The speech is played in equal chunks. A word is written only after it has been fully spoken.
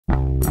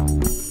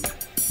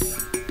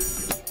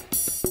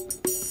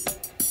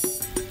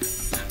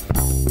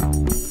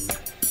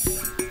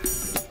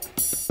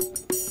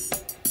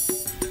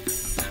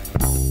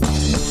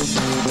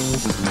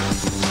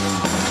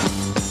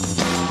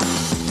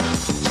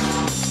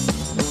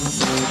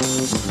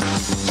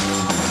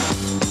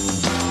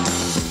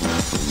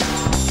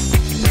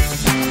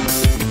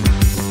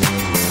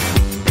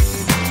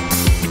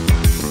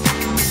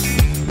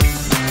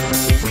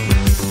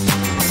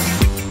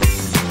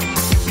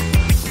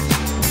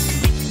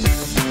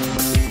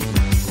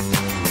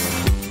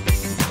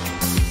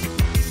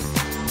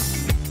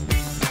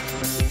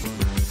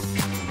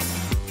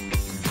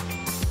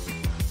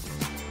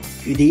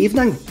Good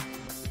evening.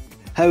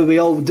 How are we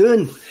all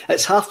doing?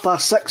 It's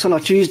 6:30 on a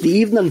Tuesday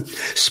evening.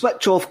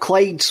 Switch off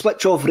Clyde,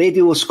 switch off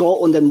Radio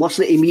Scotland and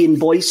listen to me and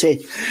Boyce,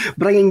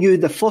 bringing you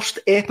the first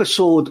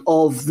episode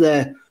of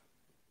the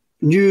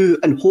new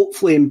and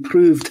hopefully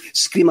improved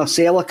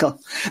Screamacelica.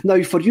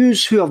 Now, for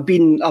yous who have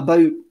been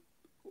about,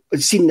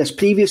 seen this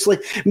previously,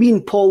 me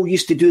and Paul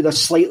used to do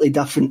this slightly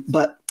different,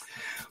 but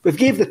we've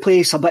gave the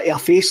place a bit of a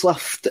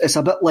facelift. It's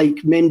a bit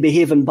like Men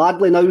Behaving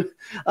Badly now,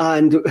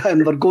 and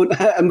we're going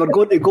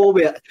to go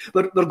with it.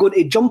 We're going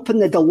to jump in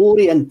the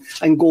DeLorean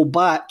and go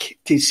back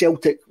to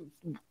Celtic.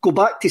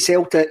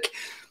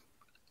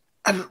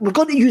 And we're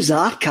going to use the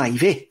archive,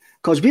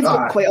 because we've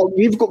got quite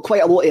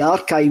a lot of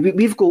archive.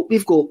 We've got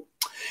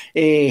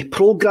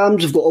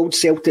programmes, we've got old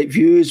Celtic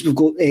views, we've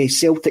got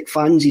Celtic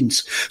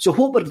fanzines. So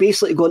what we're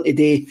basically going to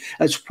do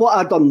is what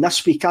I done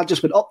this week. I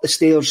just went up the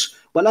stairs,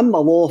 went in my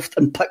loft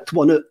and picked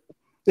one out.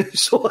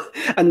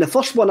 And the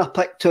first one I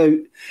picked out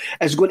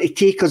is going to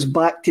take us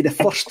back to the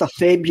 1st of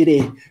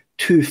February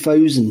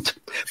 2000.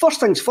 First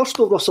things first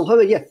though, Russell, how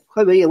are you?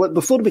 Like,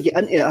 before we get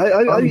into it,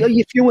 how are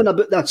you feeling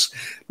about this?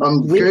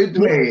 I'm good,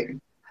 mate.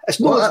 It's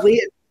not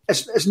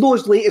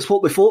as late as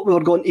what we thought we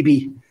were going to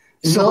be.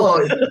 So,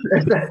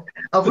 no,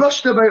 I've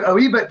rushed about a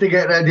wee bit to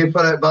get ready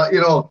for it, but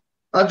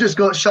I've just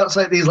got shirts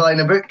like these lying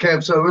about,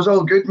 Kev, so it was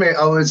all good, mate.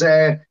 I've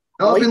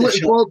been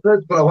looking forward to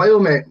it for a while,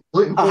 mate.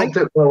 Looking forward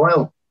to it for a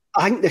while.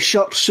 I think the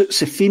shirt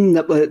suits the theme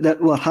that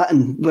we're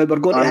hitting. We're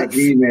going to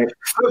hit mate.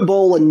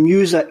 Football and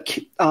music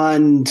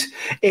and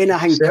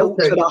anything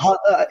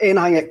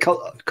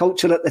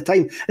culture at the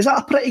time. Is that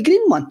a pretty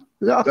green one?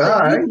 Is that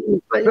a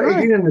pretty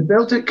green in the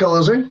Celtic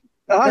colours, eh?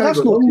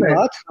 That's not too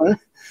bad.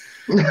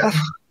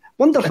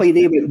 I wonder why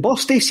they went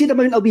bust. They see the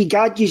amount of wee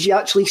gadgets you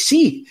actually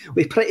see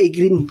with pretty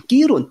green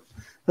gear on.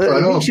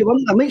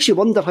 It makes you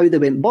wonder how they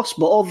went bust,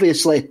 but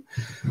obviously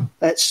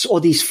it's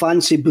all these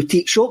fancy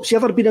boutique shops. You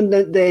ever been in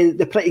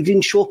the Pretty Green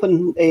shop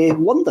in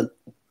London?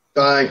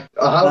 Aye,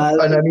 I have.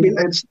 And I mean,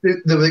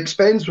 the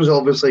expense was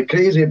obviously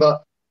crazy,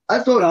 but I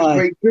thought it was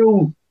quite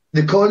cool,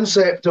 the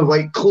concept of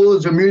like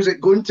clothes and music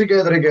going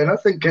together again. I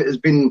think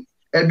it'd been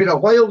a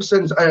while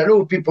since, and I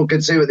know people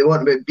could say what they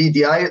want about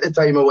BDI at the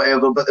time or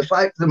whatever, but the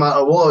fact of the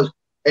matter was,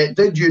 it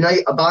did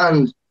unite a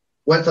band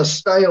with a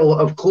style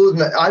of clothing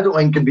that I don't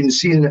think had been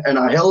seen in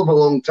a hell of a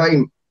long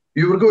time.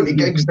 You were going to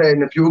gigs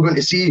then, if you were going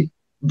to see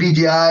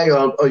BDI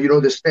or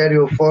the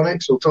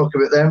Stereophonics, we'll talk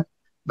about them.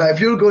 But if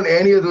you were going to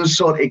any of those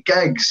sort of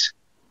gigs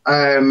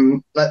at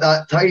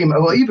that time,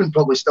 well, even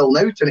probably still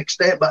now to an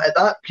extent, but at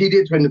that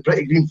period when the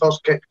Pretty Green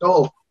first kicked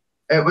off,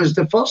 it was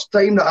the first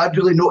time that I'd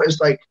really noticed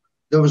like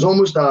there was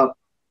almost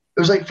it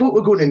was like folk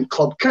were going in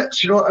club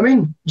kits, you know what I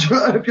mean?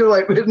 If you're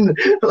like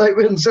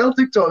wearing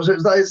Celtic tops,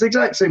 it's the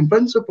exact same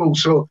principle.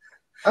 So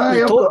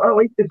I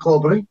like the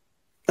clobbering.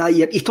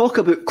 You talk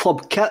about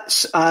club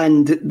kits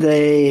and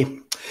they've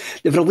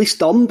released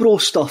the Umbro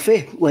stuff,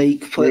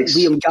 like yes.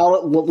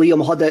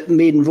 Liam had at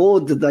Main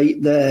Road,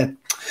 the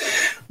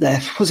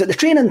was it the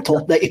training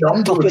top that he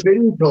picked up? The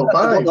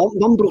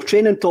Umbro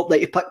training top that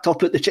he picked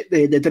up at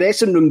the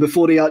dressing room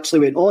before he actually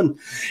went on.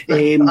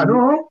 I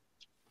know.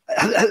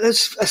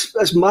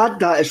 It's mad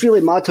that it's really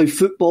mad how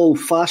football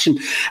fashion.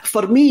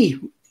 For me,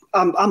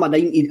 I'm a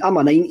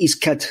 90s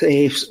kid,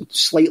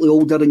 slightly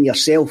older than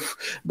yourself,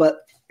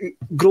 but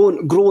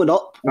growing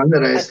up. And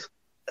the rest.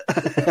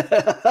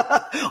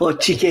 Oh,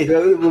 cheeky!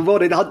 We've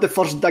already had the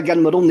first dig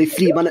in. We're only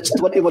 3 minutes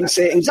 21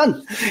 seconds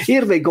in.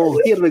 Here we go.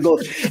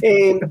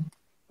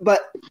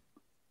 But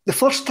the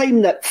first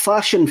time that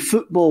fashion,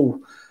 football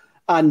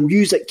and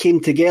music came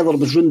together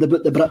was round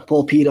about the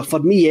Britpop era, for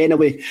me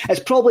anyway.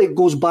 It probably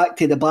goes back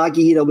to the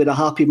baggy era with the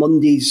Happy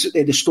Mondays,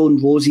 the Stone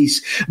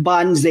Roses.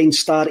 Bands then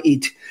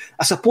started,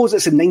 I suppose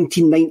it's in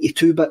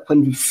 1992, but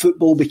when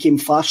football became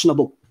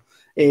fashionable,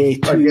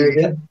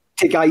 to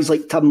guys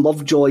like Tim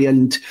Lovejoy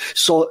and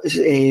what was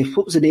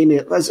the name of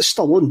it? Is it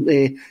still on?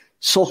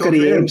 Soccer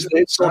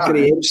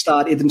AM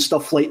started and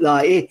stuff like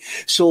that.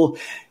 So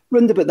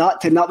round about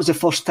that time, that was the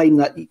first time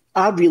that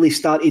I really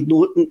started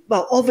noting.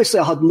 Well, obviously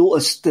I had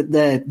noticed that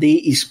the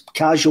 80s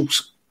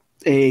casuals,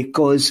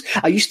 because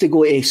I used to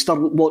go to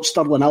watch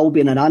Stirling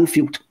Albion and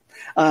Anfield,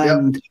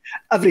 and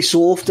every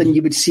so often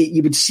you would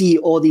see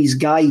all these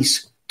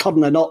guys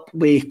turning up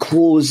with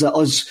clothes that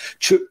us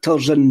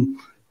choocters and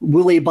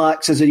woolly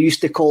backs, as they used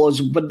to call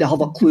us, wouldn't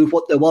have a clue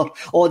what they were.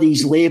 All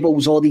these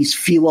labels, all these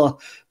Fila,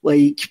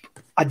 like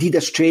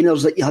Adidas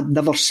trainers that you had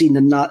never seen,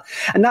 and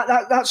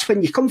that's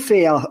when you come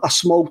from a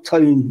small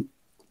town,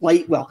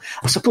 like, well,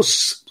 I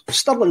suppose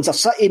Stirling's a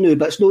city now,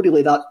 but it's not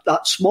really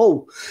that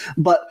small.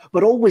 But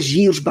we're always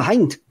years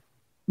behind.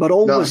 We're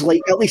always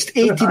like at least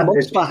 18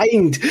 months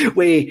behind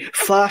with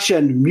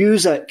fashion,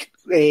 music,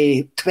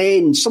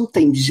 trends.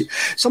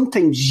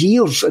 Sometimes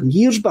years and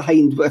years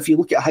behind. If you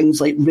look at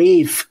things like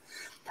rave.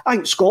 I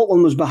think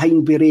Scotland was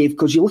behind with rave,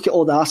 because you look at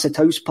all the acid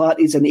house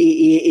parties in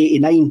 88,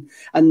 89,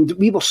 and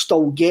we were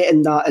still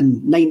getting that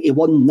in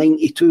 91,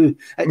 92.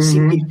 It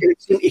seemed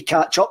to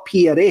catch up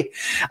here,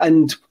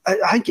 And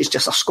I think it's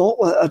just a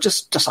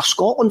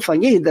Scotland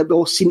thing, that we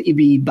all seem to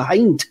be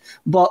behind.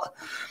 But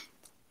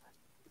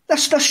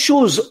this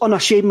show's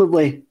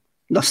unashamedly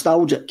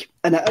nostalgic,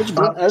 and it is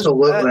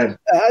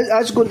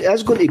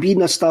going to be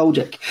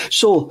nostalgic.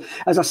 So,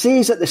 as I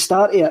says at the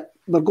start of it,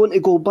 we're going to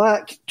go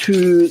back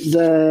to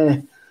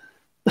the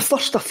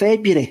 1st of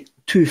February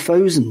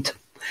 2000.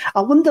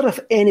 I wonder if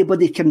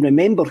anybody can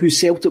remember who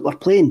Celtic were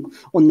playing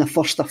on the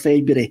 1st of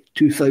February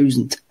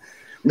 2000.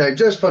 Now,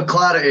 just for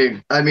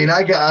clarity, I mean,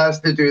 I get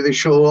asked to do the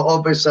show.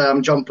 Obviously,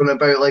 I'm jumping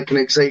about like an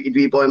excited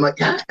wee boy. I'm like,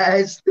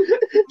 yes,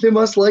 they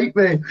must like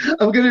me.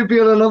 I'm going to be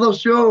on another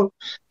show.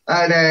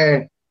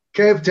 And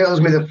Kev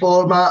tells me the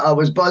format. I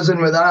was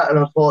buzzing with that, and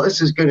I thought,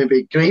 this is going to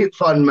be great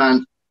fun,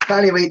 man.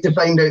 Can't wait to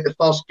find out the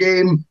first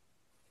game.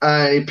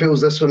 And he pulls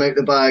this one out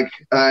the bag.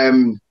 I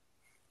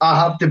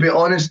have to be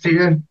honest to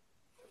you,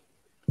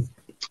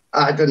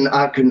 I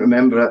couldn't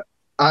remember it.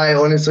 I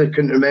honestly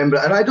couldn't remember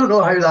it. And I don't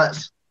know how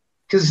that's...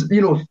 Because,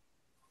 you know,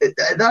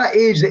 at that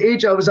age, the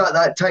age I was at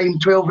that time,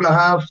 12 and a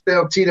half,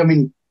 13, I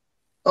mean,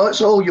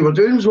 that's all you were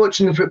doing was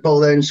watching the football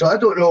then. So I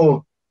don't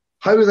know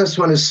how this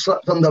one has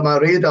slipped under my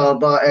radar,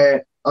 but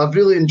I've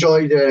really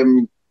enjoyed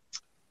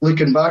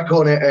looking back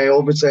on it,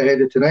 obviously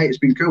ahead of tonight. It's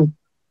been cool.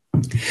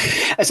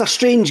 It's a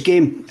strange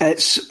game.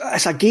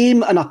 It's a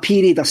game in a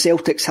period of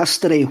Celtic's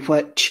history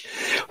which,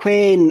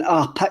 when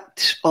I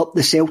picked up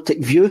the Celtic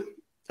View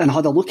and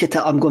had a look at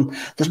it, I'm going,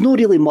 there's not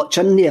really much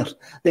in there.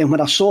 Then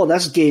when I saw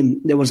this game,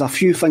 there was a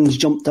few things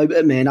jumped out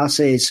at me, and I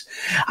says,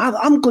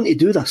 I'm going to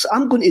do this.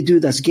 I'm going to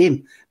do this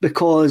game,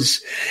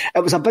 because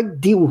it was a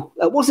big deal.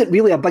 It wasn't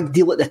really a big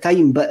deal at the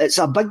time, but it's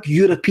a big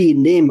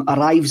European name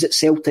arrives at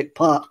Celtic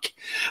Park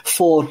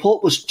for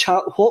what was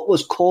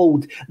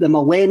called the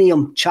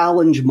Millennium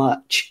Challenge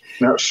match.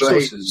 That's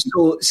right.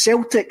 So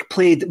Celtic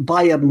played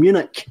Bayern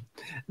Munich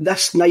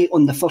this night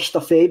on the 1st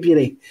of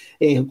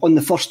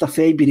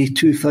February,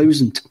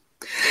 2000.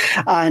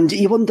 And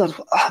you wonder,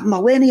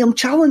 Millennium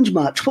Challenge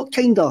match, what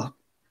kind of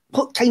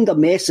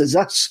mess is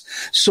this?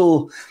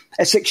 So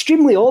it's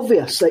extremely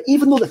obvious that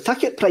even though the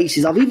ticket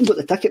prices, I've even got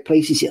the ticket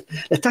prices here,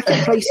 the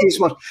ticket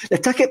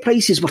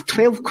prices were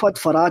 12 quid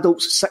for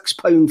adults,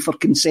 £6 for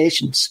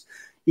concessions.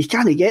 You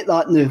can't get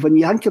that now. When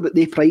you think about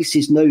the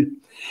prices now,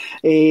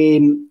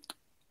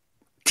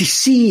 to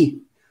see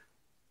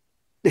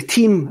the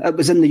team that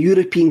was in the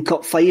European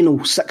Cup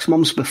final 6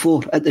 months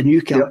before at the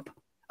new camp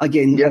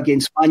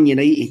against Man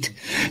United.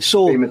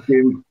 So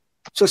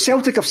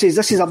Celtic have said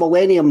this is a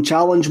Millennium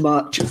Challenge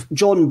match.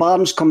 John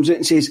Barnes comes out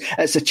and says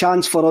it's a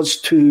chance for us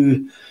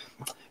to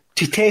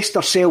test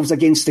ourselves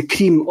against the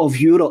cream of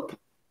Europe,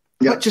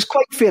 which is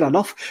quite fair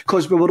enough,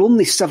 because we were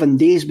only 7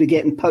 days be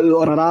getting put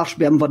out on our arse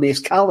by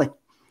Inverness Cali.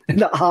 And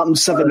that happened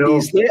 7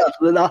 days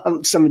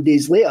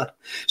later.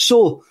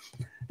 So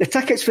the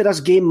tickets for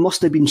this game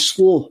must have been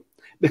slow,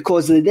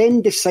 because they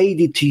then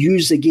decided to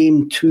use the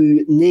game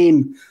to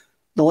name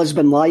the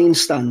Lisbon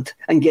Lions stand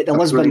and get the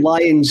Lisbon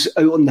Lions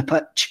out on the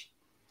pitch.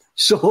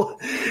 So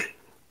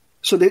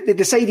they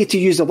decided to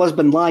use the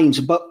Lisbon Lions,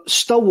 but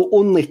still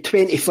only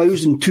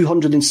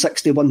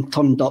 20,261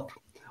 turned up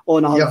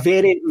on a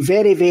very,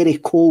 very, very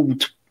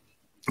cold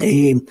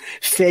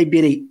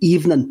February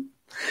evening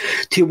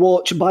to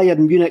watch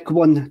Bayern Munich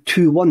win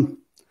 2-1.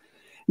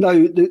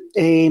 Now,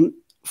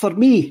 for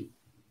me,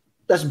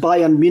 this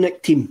Bayern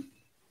Munich team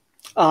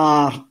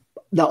are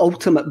the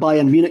ultimate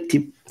Bayern Munich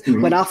team.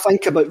 Mm-hmm. When I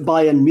think about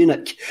Bayern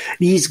Munich,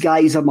 these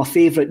guys are my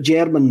favourite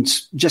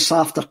Germans just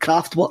after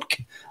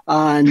Kraftwerk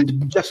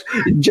and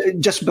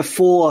just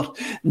before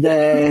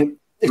the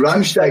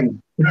Rammstein.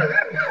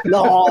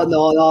 No, I'm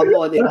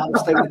not the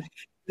Rammstein.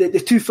 The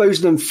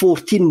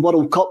 2014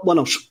 World Cup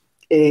winners.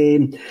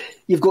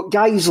 You've got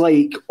guys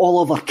like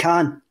Oliver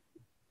Kahn,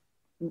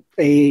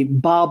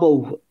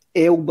 Babel,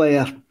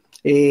 Elber,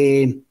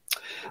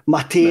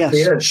 Matthias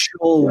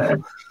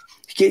Scholl.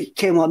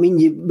 I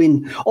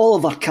mean,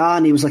 Oliver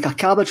Kahn, he was like a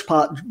Cabbage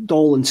Patch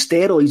doll on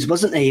steroids,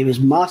 wasn't he? He was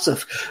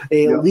massive.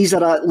 Lisa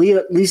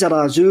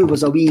Razou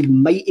was a wee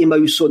Mighty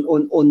Mouse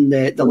on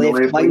the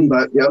left wing.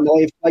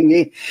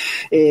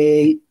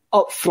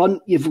 Up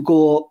front, you've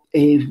got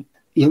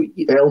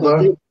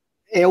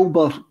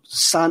Elber,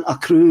 Santa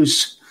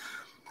Cruz.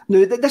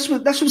 Now,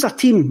 this was a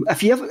team.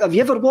 Have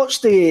you ever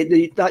watched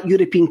that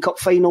European Cup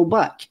final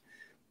back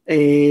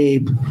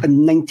in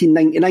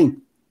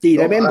 1999? Do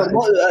you remember?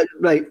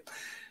 Right.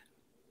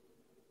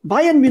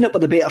 Bayern Munich were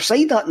the better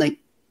side that night.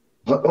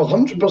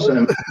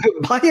 100%.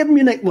 Bayern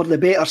Munich were the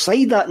better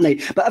side that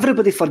night. But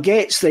everybody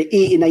forgets that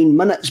 89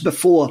 minutes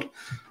before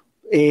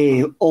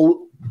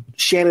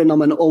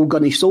Sheringham and Ole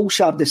Gunnar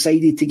Solskjaer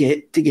decided to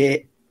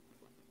get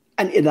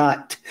into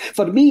that.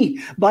 For me,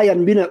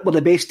 Bayern Munich were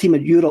the best team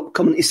in Europe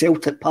coming to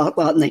Celtic Park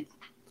that night.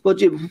 What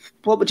do you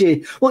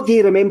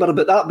remember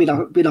about that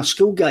being a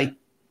school guy?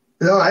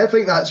 No, I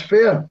think that's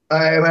fair.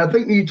 I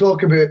think you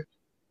talk about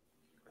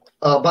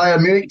a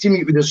Bayern Munich team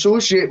you would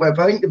associate with.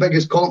 I think the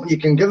biggest compliment you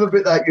can give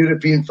about that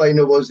European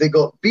final was they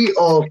got beat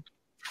off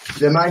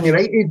the Man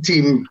United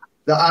team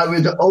that I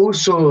would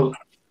also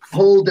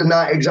hold in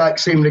that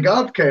exact same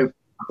regard, Kev.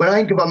 When I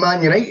think of a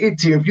Man United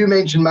team, if you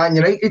mention Man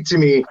United to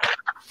me,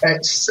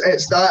 it's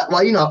that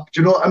lineup.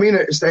 Do you know what I mean?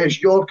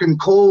 It's York and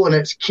Cole and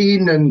it's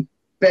Keane and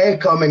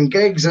Beckham and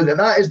Giggs, and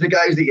that is the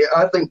guys that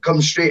I think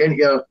come straight into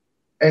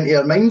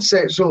your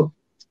mindset. So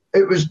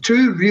it was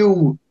two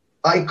real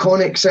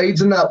iconic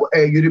sides in that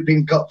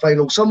European Cup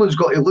final. Someone's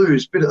got to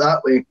lose, put it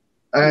that way.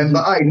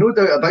 But no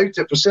doubt about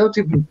it, for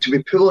Celtic to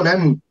be pulling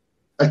in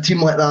a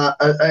team like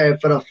that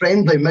for a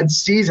friendly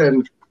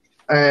mid-season,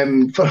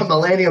 for a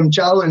Millennium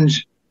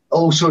Challenge,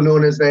 also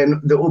known as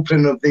then the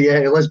opening of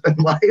the Lisbon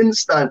Lions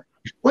stand,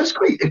 was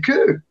quite a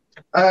coup.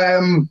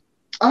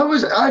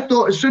 I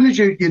thought as soon as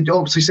you'd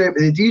obviously sent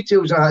me the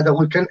details, I had a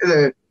look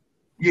into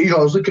I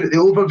was looking at the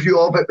overview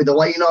of it with the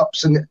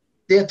lineups, and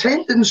the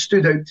attendance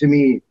stood out to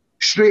me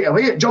straight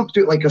away. It jumped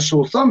out like a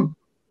sore thumb,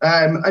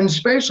 and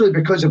especially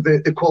because of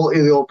the quality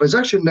of the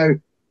opposition. Now,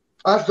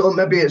 I thought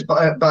maybe it's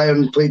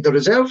Bayern played the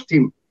reserve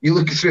team. You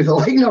look through the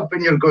lineup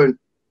and you're going,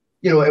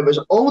 it was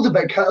all the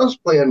big hitters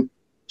playing,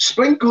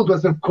 sprinkled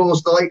with, of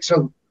course, the likes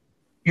of,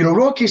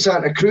 Rocky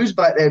Santa Cruz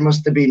back then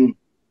must have been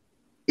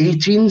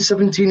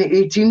 17,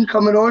 18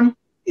 coming on.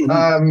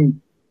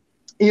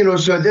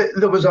 So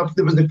there was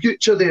the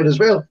future there as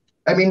well.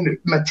 I mean,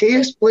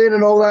 Mateus playing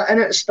and all that in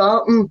it,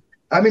 starting.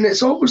 I mean,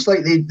 it's almost like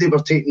they were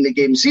taking the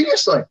game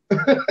seriously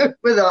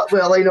with a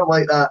lineup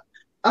like that.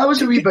 I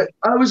was a wee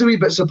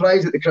bit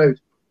surprised at the crowd.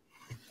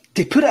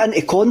 To put it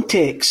into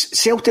context,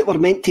 Celtic were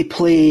meant to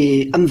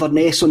play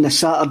Inverness on the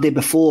Saturday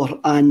before,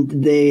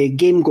 and the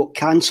game got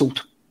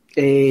cancelled,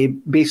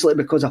 basically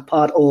because a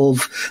part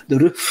of the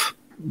roof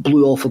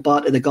blew off a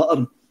part of the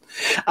gutter.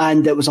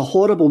 And it was a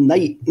horrible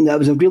night, and it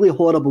was a really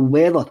horrible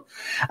weather.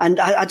 And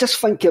I just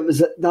think it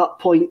was at that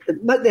point,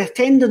 but the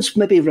attendance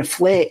maybe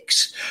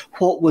reflects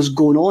what was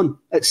going on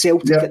at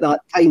Celtic at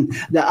that time.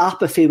 The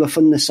apathy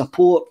within the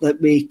support,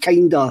 that we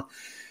kind of,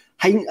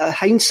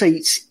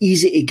 hindsight's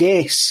easy to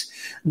guess,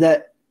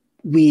 that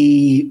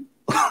we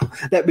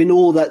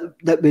know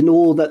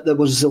that there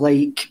was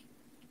like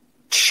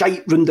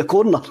shite round the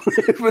corner.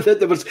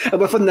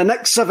 Within the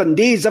next 7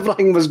 days,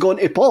 everything was going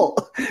to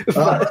pot.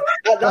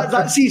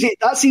 That's easy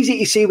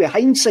to say with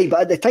hindsight,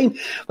 but at the time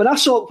when I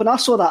saw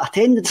that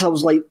attendance, I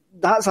was like,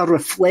 that's a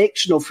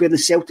reflection of where the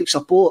Celtic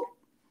support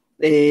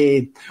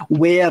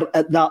were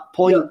at that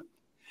point.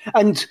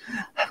 And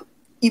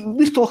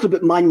we're talking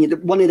about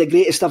one of the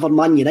greatest ever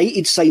Man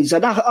United sides,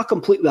 and I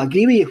completely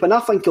agree with you. When I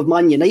think of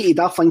Man United,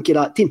 I think of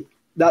that team.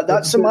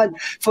 That's the man.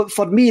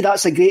 For me,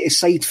 that's the greatest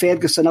side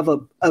Ferguson ever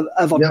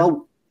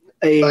built.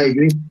 I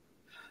agree.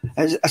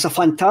 It's a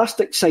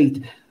fantastic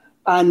side,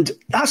 and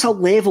that's a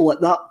level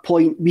at that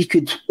point we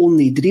could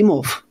only dream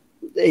of.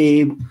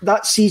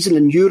 That season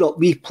in Europe,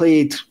 we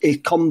played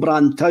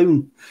Cumbrian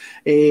Town,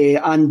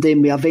 and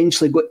then we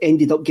eventually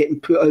ended up getting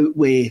put out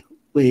with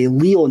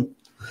Lyon.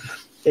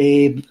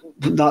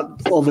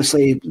 That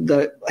obviously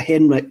the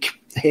Henrik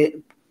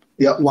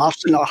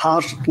Larsson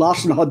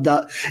had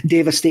that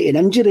devastating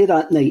injury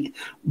that night,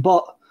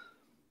 but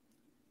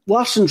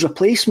Larsson's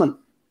replacement,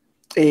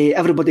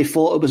 everybody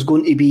thought it was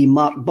going to be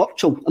Mark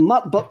Burchill, and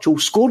Mark Burchill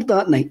scored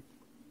that night.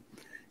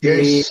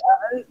 Yes.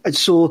 And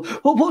so,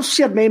 what's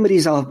your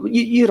memories of?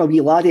 You're a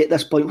wee laddie at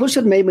this point. What's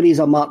your memories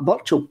of Mark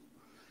Burchill?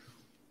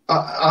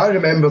 I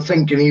remember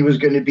thinking he was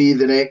going to be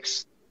the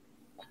next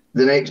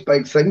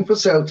big thing for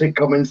Celtic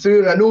coming through.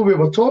 And I know we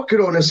were talking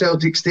on a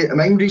Celtic State of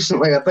Mind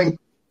recently. I think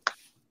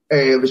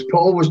it was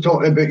Paul was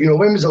talking about,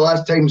 when was the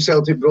last time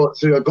Celtic brought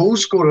through a goal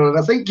scorer? And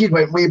I think he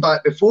went way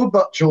back before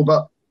Burchill.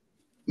 But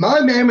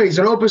my memories,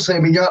 and obviously, I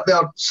mean,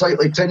 they're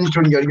slightly tinged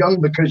when you're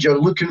young because you're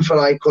looking for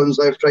icons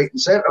left, right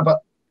and centre. But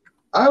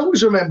I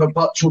always remember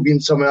Burchill being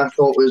someone I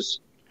thought was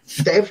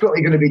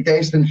definitely going to be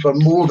destined for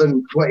more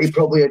than what he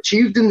probably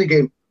achieved in the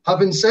game.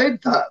 Having said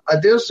that, I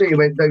dare say he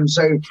went down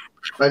south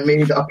and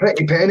made a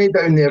pretty penny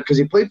down there because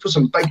he played for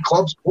some big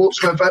clubs,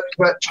 Portsmouth,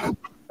 Ipswich,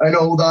 and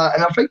all that.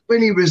 And I think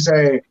when he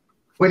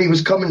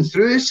was coming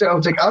through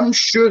Celtic, I'm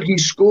sure he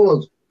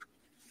scored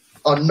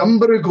a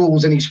number of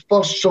goals in his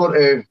first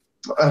sort of,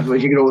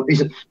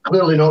 he's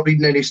clearly not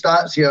reading any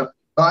stats here,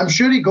 but I'm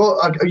sure he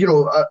got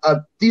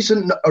a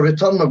decent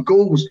return of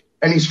goals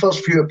in his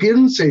first few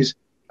appearances.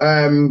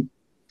 And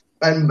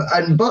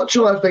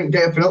Burchill, I think,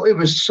 definitely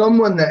was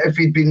someone that if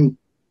he'd been,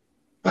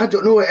 I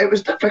don't know, it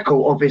was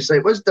difficult, obviously.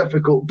 It was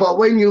difficult. But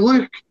when you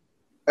look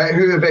at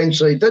who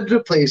eventually did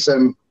replace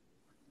him,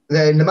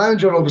 then the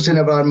manager obviously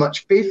never had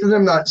much faith in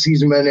him that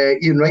season when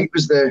Ian Wright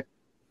was the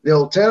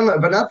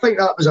alternative. And I think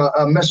that was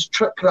a missed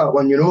trick, that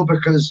one,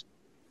 because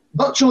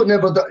Burchill had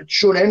never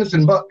shown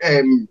anything but,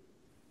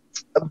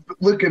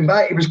 looking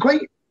back, he was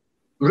quite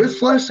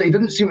ruthless. He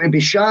didn't seem to be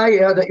shy.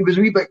 He was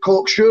a wee bit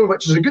cocksure,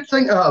 which is a good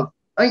thing to have.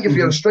 I think if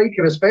you're a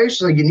striker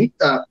especially, you need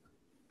that.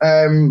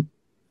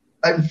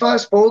 And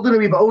fast forwarding a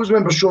wee bit, I always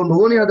remember Sean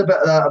Maloney had a bit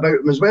of that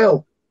about him as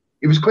well.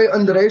 He was quite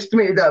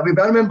underestimated that way.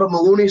 But I remember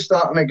Maloney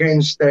starting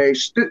against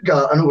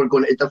Stuttgart. I know we're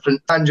going to different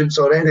tangents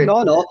already.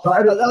 No.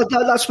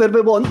 That's where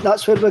we want.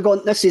 That's where we're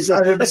going. This is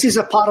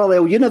a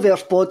parallel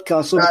universe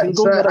podcast. So we can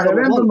go I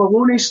remember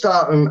Maloney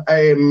starting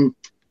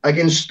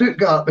against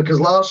Stuttgart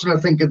because Larsson, I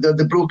think, had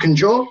the broken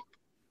jaw.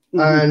 Mm-hmm.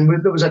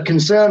 And there was a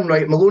concern,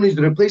 right, Maloney's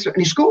the replacement.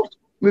 And he scored.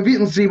 We beat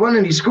them 3-1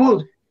 and he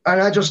scored. And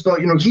I just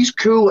thought, he's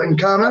cool and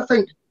calm. I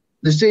think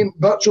the same.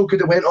 Birchall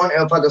could have went on to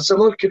have had a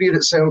similar career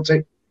at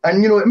Celtic.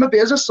 And, it maybe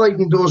is a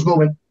sliding doors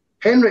moment.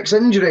 Henrik's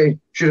injury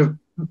should have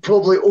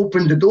probably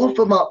opened the door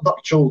for Mark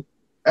Birchall,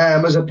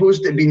 as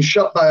opposed to being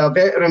shut by a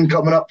veteran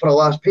coming up for a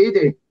last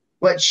payday,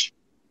 which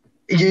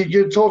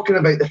you're talking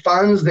about the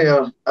fans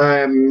there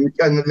and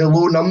the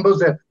low numbers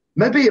there.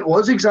 Maybe it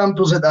was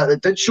examples of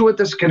that did show a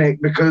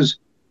disconnect, because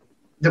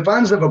the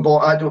fans never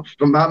bought,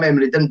 from my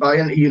memory, didn't buy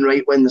into Ian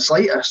Wright when the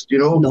slightest,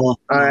 No.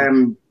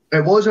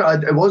 It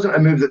wasn't a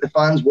move that the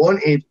fans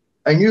wanted.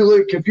 And you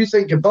look, if you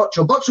think of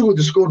Birchall would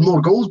have scored more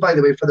goals, by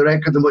the way, for the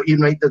record, than what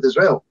Ian Wright did as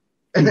well.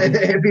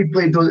 If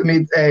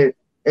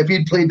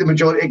he'd played the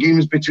majority of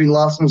games between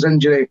Larsson's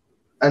injury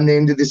and the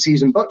end of the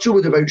season, Birchall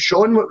would have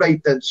outshone what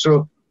Wright did.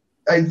 So,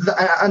 and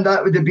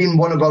that would have been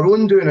one of our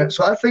own doing it.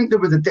 So I think there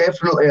would have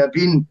definitely have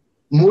been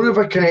more of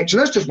a connection.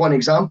 That's just one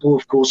example,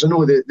 of course. I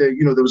know that there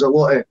was a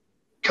lot of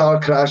car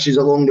crashes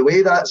along the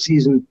way that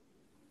season,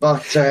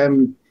 but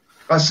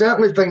I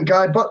certainly think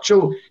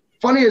Birchall.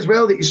 Funny as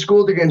well that he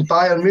scored against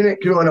Bayern Munich,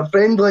 in a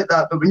friendly like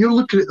that. But when you're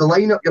looking at the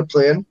lineup you're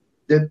playing,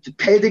 the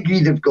pedigree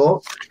they've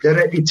got, the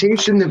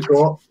reputation they've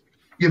got,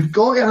 you've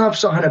got to have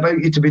something about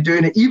you to be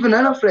doing it, even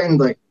in a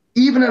friendly.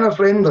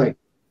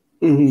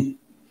 Mm-hmm.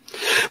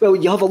 Well,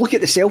 you have a look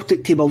at the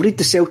Celtic team. I'll read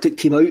the Celtic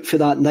team out for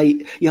that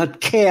night. You had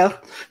Kerr,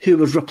 who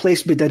was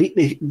replaced by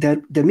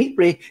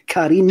Dimitri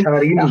Karim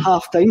at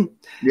half-time.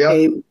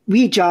 Yep.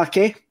 Wee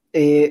Jackie,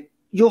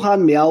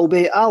 Johan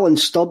Mialbi, Alan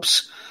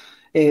Stubbs.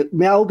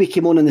 Mialbi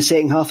came on in the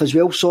second half as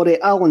well,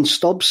 Alan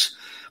Stubbs.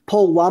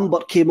 Paul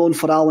Lambert came on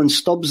for Alan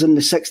Stubbs in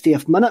the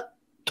 60th minute.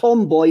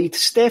 Tom Boyd,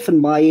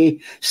 Stefan Maye,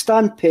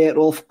 Stan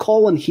Petrov,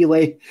 Colin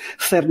Healy,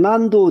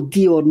 Fernando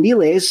de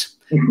Ornelas,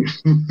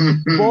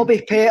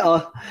 Bobby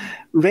Petr,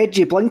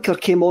 Reggie Blinker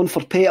came on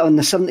for Petr in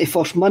the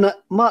 71st minute,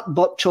 Matt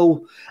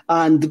Birchall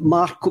and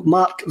Mark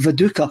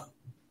Viduka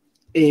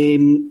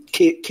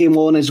came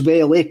on as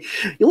well. You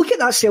look at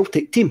that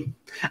Celtic team,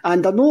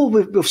 and I know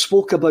we've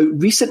spoke about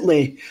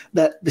recently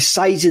that the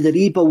size of the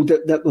rebuild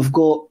that we've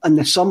got in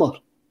the summer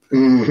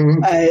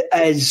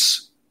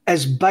is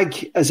as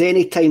big as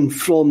any time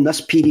from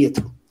this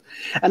period.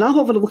 And I'm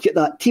having a look at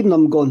that team and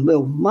I'm going,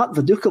 well, Matt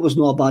Viduka was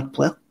not a bad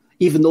player,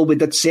 even though we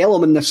did sell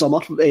him in the summer.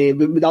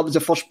 That was the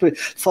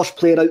first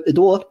player out the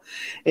door.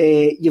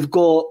 You've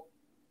got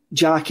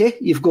Jackie,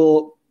 you've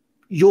got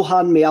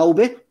Johan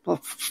Mialbi. Well,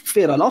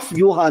 fair enough.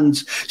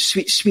 Johan's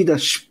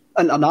Swedish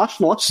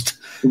internationalist.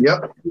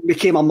 Yep.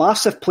 Became a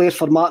massive player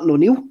for Martin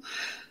O'Neill.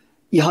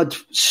 You had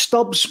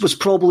Stubbs was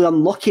probably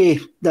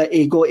unlucky that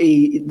he got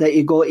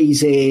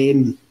his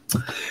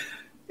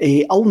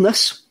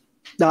illness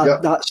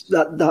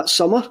that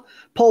summer.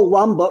 Paul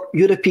Lambert,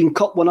 European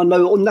Cup winner.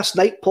 Now on this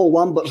night, Paul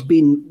Lambert's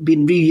been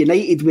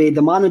reunited with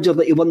the manager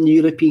that he won the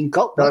European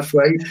Cup with. That's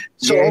right.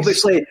 So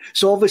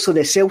obviously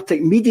the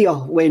Celtic media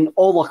went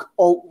all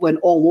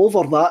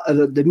over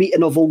that, the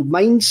meeting of old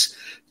minds.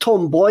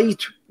 Tom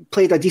Boyd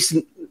played a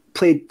decent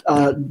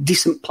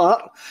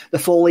part the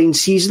following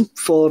season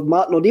for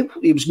Martin O'Neill.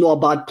 He was not a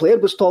bad player,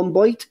 was Tom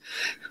Boyd.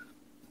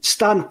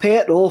 Stan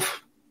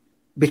Petrov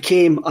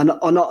became an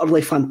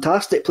utterly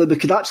fantastic player. We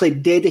could actually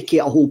dedicate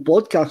a whole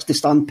podcast to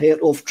Stan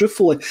Petrov,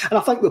 truthfully, and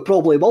I think we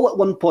probably will at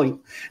one point,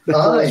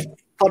 because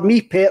for me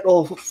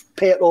Petrov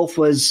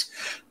was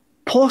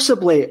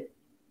possibly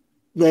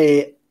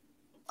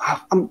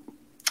I'm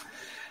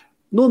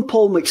known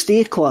Paul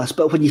McStay class,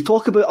 but when you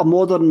talk about a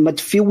modern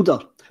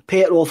midfielder,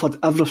 Petrov had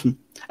everything,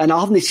 and I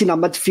haven't seen a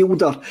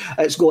midfielder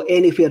that's got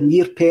anywhere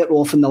near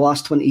Petrov in the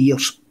last 20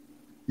 years.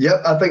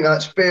 Yep, I think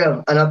that's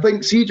fair. And I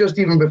think, see, just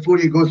even before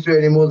you go through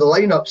any more of the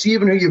lineup, see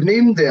even who you've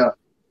named there,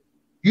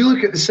 you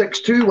look at the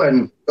 6-2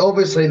 win,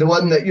 obviously the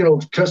one that,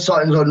 Chris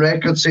Sutton's on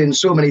record saying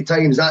so many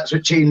times that's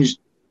what changed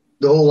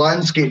the whole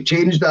landscape,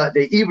 changed that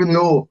day, even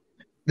though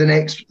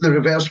the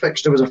reverse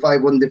fixture was a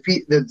 5-1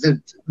 defeat,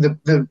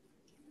 the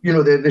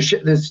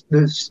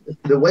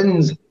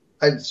wins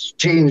had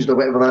changed, or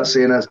whatever that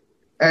saying is.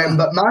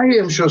 But Mahe,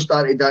 I'm sure,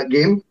 started that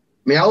game.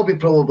 Mialbi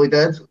probably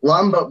did.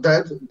 Lambert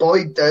did.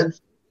 Boyd did.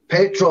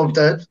 Petrov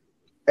did.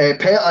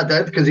 Petr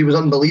did, because he was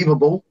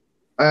unbelievable.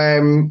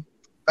 And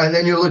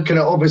then you're looking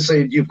at,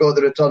 obviously, you've got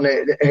the return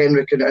of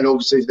Henrik and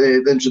obviously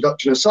the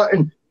introduction of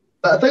Sutton.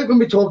 But I think when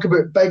we talk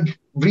about big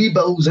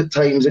rebuilds at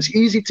times, it's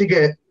easy to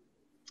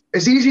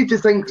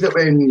think that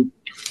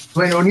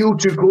when O'Neill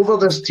took over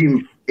this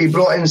team, he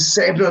brought in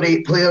 7 or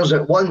 8 players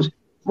at once.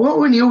 What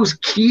O'Neill's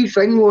key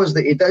thing was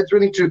that he did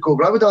when he took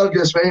over, I would argue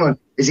this for anyone,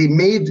 is he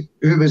made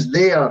who was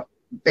there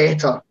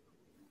better.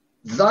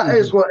 That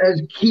is what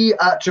his key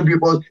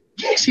attribute was.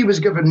 Yes, he was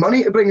given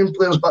money to bring in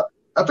players, but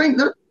I think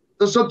that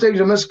there's sometimes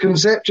a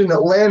misconception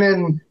that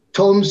Lennon,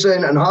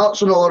 Thompson and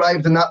Hartson all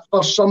arrived in that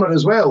first summer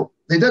as well.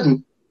 They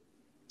didn't.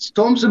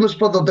 Thompson was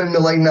further down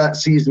the line that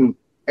season.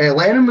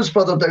 Lennon was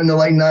further down the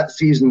line that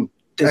season.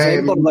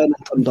 December Lennon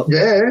turned up.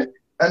 Yeah,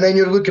 and then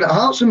you're looking at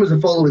Hartson was the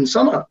following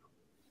summer.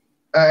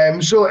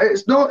 So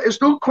it's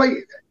not quite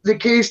the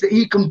case that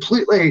he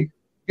completely,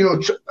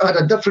 had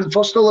a different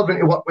first 11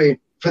 to work with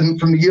from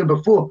the year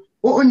before.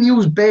 What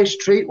O'Neill's best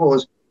trait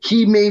was,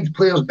 he made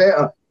players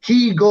better.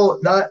 he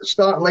got that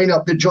starting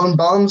lineup that John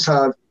Barnes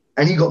had,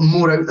 and he got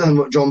more out than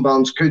what John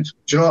Barnes could.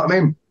 Do you know what I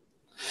mean?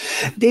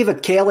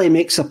 David Kelly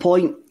makes a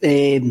point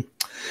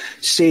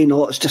saying,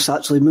 "Oh, it's just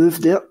actually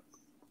moved there."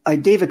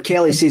 David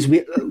Kelly says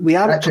we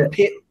aren't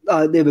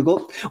there we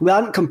go. We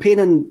aren't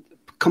comparing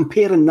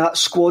that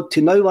squad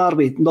to now, are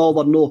we? No,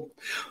 we're not.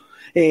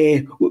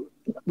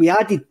 We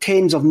added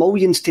tens of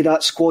millions to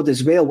that squad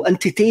as well. In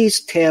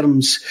today's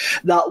terms,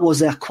 that was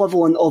the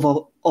equivalent of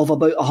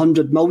about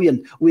 100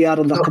 million. We are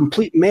in a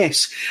complete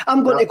mess.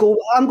 I'm going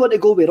to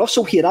go with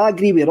Russell here. I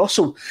agree with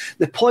Russell.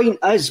 The point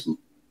is,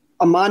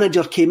 a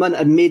manager came in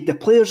and made the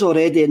players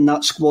already in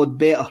that squad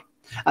better,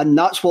 and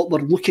that's what we're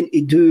looking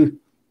to do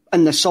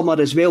in the summer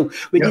as well.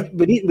 We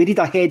need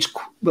a head.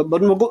 We're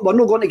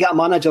not going to get a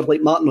manager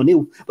like Martin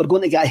O'Neill. We're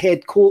going to get a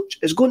head coach.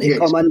 He's going to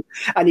come in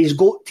and he's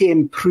got to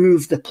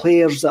improve the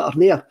players that are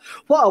there.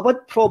 What I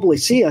would probably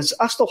say is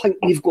I still think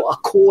we've got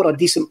a core of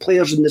decent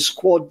players in the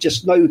squad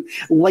just now,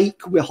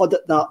 like we had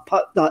at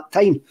that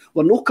time.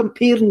 We're not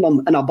comparing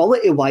them in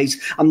ability wise.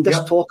 I'm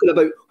just talking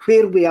about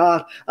where we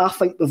are. I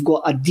think we've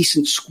got a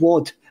decent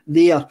squad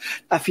there.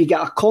 If you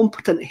get a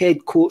competent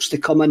head coach to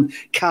come in,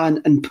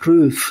 can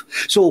improve.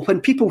 So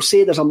when people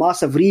say there's a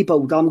massive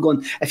rebuild, I'm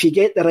going, if you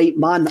get the right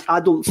man,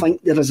 I don't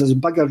think there is as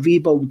big a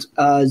rebuild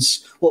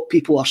as what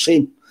people are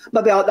saying.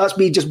 Maybe that's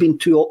me just being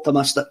too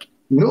optimistic.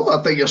 No,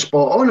 I think you're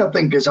spot on. I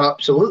think it's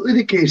absolutely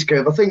the case,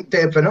 Kev. I think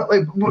definitely.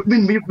 I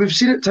mean, we've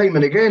seen it time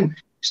and again.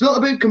 It's not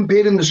about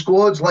comparing the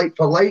squads like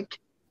for like,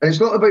 and it's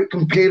not about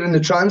comparing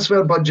the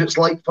transfer budgets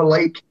like for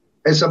like.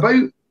 It's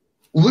about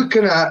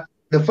looking at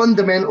the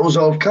fundamentals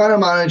of, can a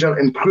manager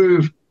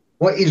improve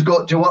what he's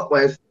got to work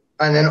with,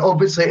 and then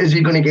obviously is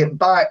he going to get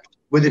back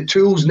with the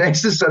tools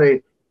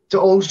necessary to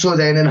also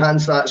then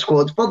enhance that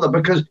squad further?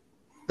 Because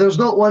there's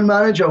not one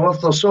manager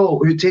worth their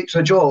salt who takes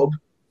a job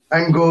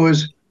and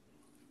goes,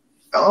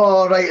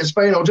 oh, right, it's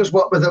fine, I'll just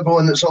work with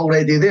everyone that's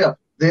already there.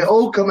 They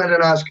all come in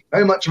and ask,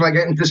 how much am I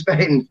getting to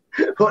spend?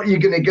 What are you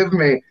going to give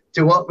me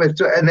to work with?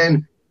 And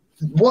then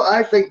what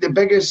I think the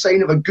biggest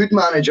sign of a good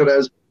manager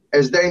is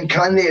then,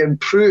 can they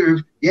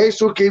improve?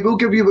 Yes, okay, we'll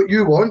give you what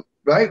you want,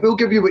 right? We'll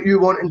give you what you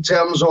want in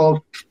terms of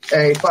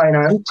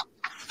finance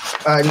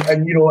and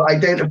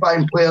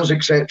identifying players,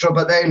 etc.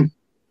 But then,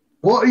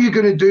 what are you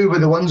going to do with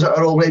the ones that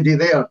are already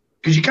there?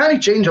 Because you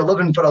can't change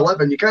 11 for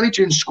 11. You can't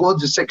change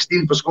squads of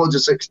 16 for squads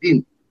of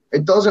 16.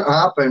 It doesn't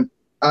happen.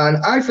 And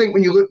I think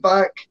when you look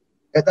back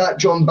at that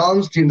John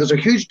Barnes team, there's a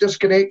huge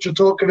disconnect you're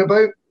talking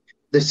about.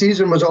 The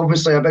season was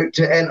obviously about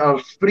to enter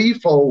free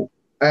fall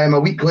a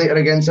week later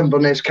against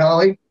Inverness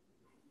Cali.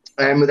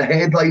 With the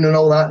headline and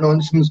all that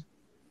nonsense.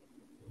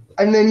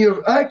 And then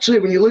you're actually,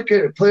 when you look at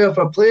it player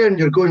for player and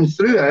you're going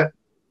through it,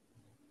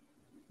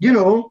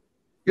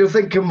 you're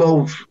thinking,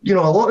 well, a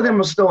lot of them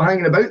are still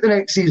hanging about the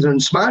next season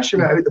and smashing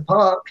it out the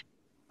park.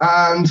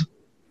 And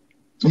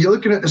you're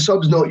looking at the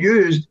subs not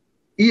used.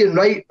 Ian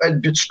Wright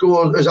had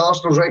scored as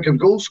Arsenal's record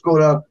goal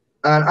scorer,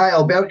 and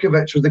Ayel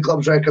Berkovic was the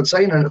club's record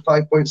signing at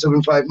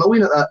 5.75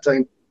 million at that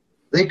time.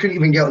 They couldn't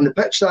even get on the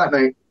pitch that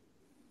night.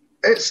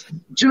 It's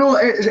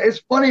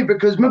funny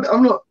because maybe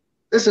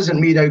this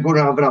isn't me now going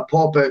and having a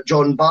pop at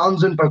John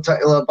Barnes in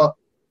particular, but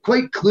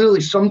quite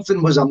clearly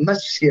something was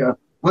amiss here,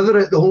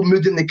 whether the whole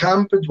mood in the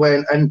camp had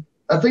went. And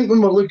I think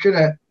when we're looking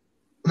at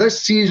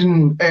this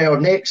season, or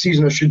next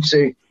season I should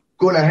say,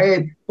 going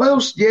ahead,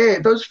 whilst,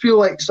 it does feel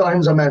like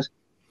something's amiss,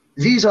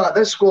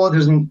 this squad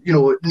isn't,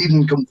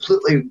 needing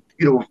completely,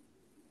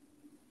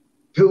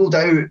 pulled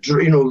out,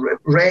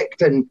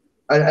 wrecked and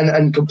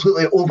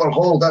completely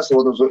overhauled. That's the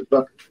word I was looking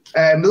for.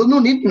 They're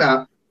not needing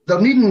that.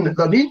 They're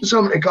needing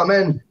someone to come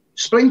in,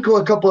 sprinkle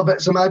a couple of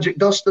bits of magic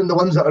dust on the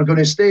ones that are going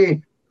to stay,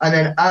 and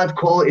then add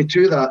quality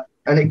to that.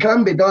 And it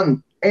can be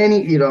done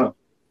any era.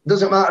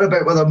 Doesn't matter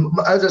about whether,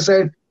 as I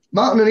said,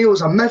 Martin O'Neill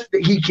is a myth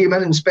that he came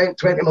in and spent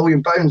 £20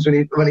 million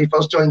when he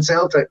first joined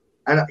Celtic.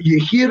 And you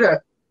hear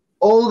it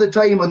all the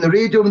time on the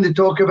radio when they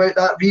talk about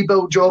that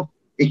rebuild job.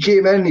 He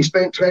came in and he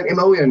spent £20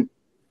 million.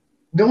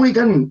 No, he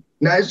didn't.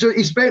 Now,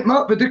 he spent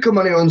Mark Viduka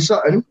money on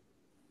Sutton.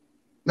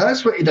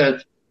 That's what he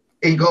did.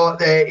 He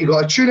got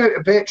a tune out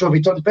of Petrov.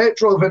 He turned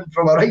Petrov in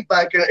from a right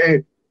back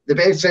into the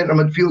best centre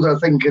midfielder, I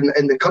think,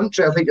 in the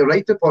country. I think you're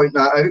right to point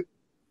that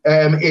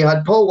out. He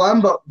had Paul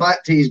Lambert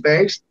back to his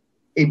best.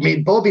 He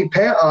made Bobby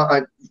Pett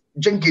a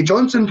Jinky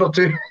Johnson for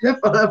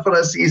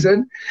a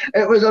season.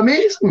 It was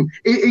amazing.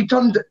 He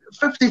turned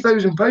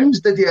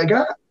 £50,000, did he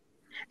again?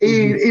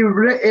 He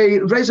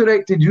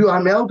resurrected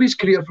Johan Melby's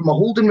career from a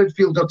holding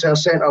midfielder to a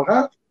centre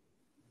half.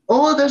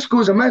 All of this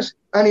goes amiss.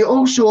 And he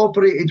also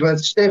operated with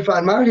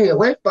Stefan Mahe at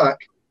left back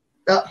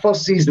that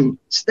first season.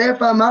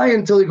 Stefan Mahe,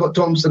 until he got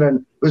Thompson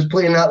in, was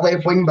playing that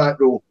left wing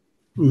back role.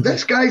 Mm-hmm.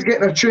 This guy's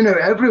getting a tune out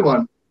of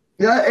everyone.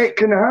 Yeah, it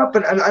can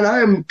happen. And I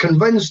am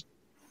convinced,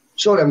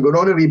 sorry, I'm going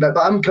on a wee bit,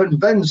 but I'm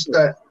convinced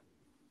that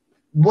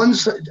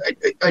once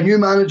a new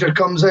manager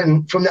comes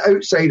in from the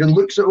outside and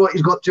looks at what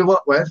he's got to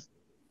work with,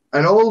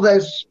 and all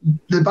this,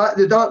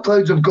 the dark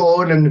clouds have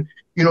gone, and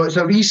it's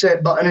a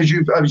reset button as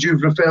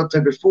you've referred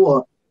to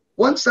before.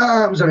 Once that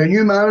happens and a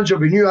new manager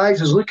with new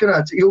eyes is looking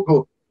at it, he'll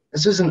go,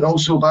 This isn't all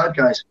so bad,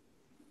 guys.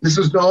 This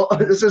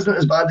isn't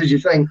as bad as you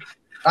think.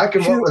 I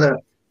can work with it.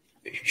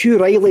 Hugh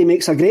Riley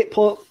makes a great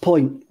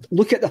point.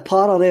 Look at the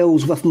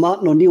parallels with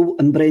Martin O'Neill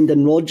and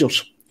Brendan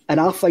Rodgers, and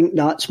I think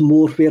that's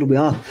more where we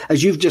are.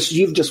 As you've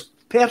just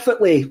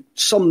perfectly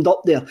summed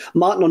up there.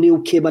 Martin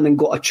O'Neill came in and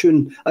got a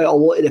tune out of a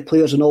lot of the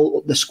players and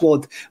all the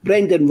squad.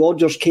 Brendan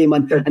Rodgers came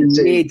in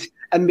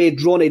and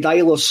made Ronnie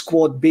Dyler's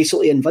squad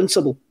basically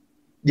invincible.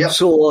 Yeah.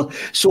 So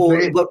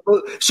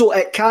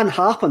it can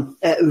happen.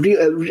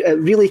 It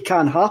really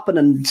can happen.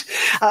 And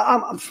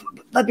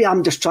maybe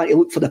I'm just trying to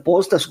look for the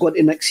positives going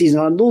into next season.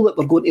 I know that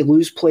we're going to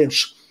lose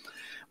players,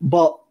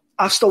 but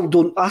I still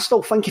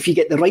think if you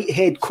get the right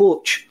head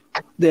coach,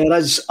 there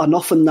is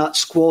enough in that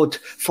squad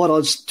for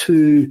us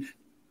to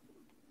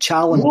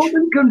challenge. More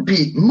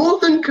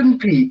than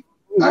compete.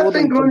 I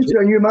think honestly,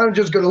 a new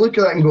manager's going to look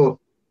at it and go,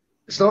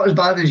 it's not as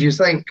bad as you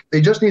think.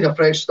 They just need a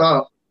fresh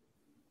start.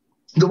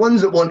 The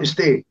ones that want to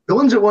stay, the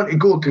ones that want to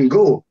go can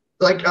go.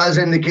 Like as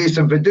in the case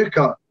of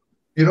Viduka,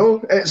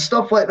 it's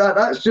stuff like that.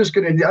 That's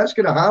going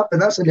to happen.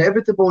 That's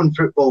inevitable in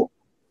football.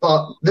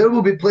 But there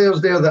will be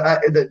players there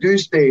that do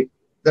stay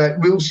that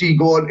we'll see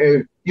go on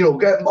to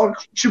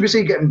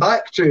getting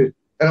back to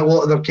in a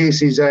lot of their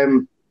cases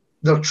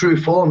their true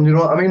form. You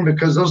know what I mean?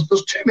 Because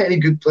there's too many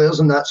good players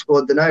in that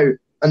squad now, and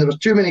there was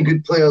too many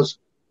good players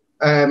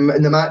in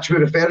the match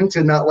we're referring to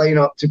in that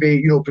lineup to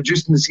be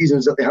producing the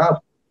seasons that they have.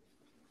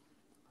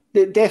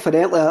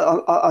 Definitely,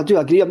 I do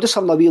agree. I'm just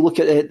having a wee look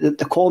at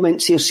the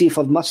comments here, see if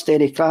I've missed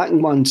any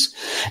cracking ones.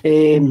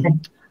 What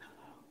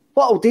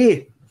I'll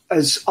do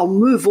is I'll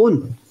move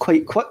on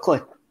quite quickly.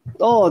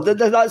 Oh,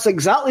 that's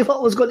exactly what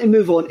I was going to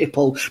move on to,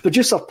 Paul.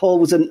 Producer Paul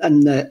was in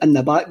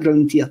the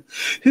background here.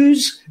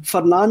 Who's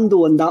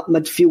Fernando in that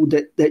midfield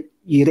that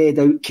you read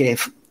out,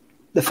 Kev?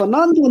 The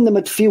Fernando in the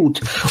midfield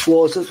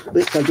was,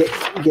 if I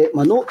get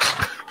my notes,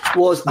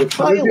 was the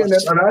Peruvian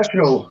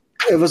international.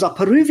 It was a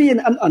Peruvian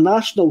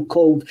international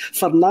called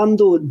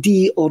Fernando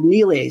de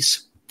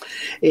Ornelas.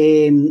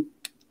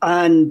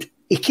 And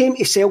he came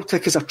to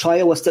Celtic as a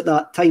trialist at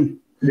that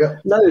time. Yeah.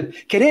 Now,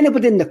 can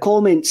anybody in the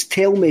comments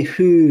tell me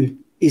who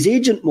his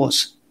agent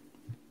was?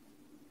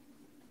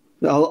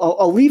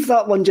 I'll leave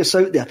that one just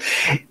out there.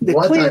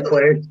 What a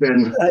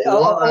question.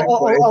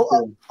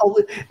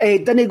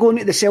 Didn't he go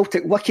into the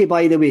Celtic wiki,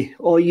 by the way?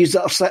 Or you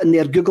that are sitting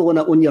there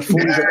Googling it on your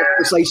phones at the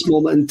precise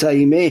moment in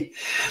time, eh?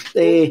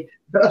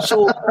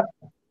 So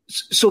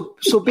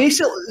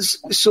basically,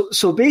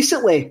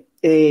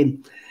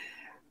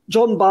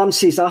 John Barnes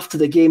says after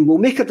the game, we'll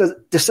make a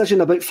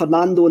decision about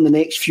Fernando in the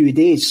next few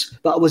days,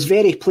 but I was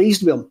very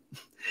pleased with him.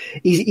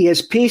 He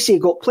is pacey,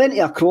 got plenty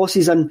of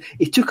crosses, and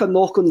he took a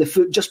knock on the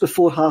foot just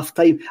before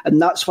half-time,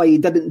 and that's why he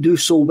didn't do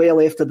so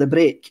well after the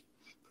break.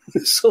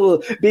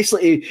 So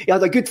basically, he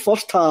had a good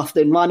first half,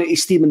 then ran out of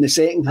steam in the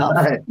second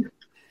half.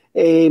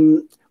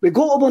 We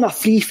got him on a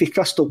free for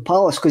Crystal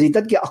Palace because he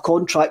did get a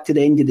contract to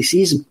the end of the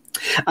season,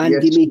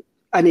 and he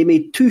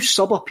made 2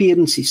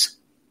 sub-appearances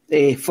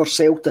for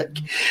Celtic,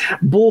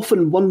 both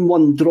in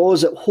 1-1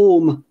 draws at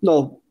home.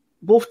 No,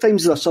 both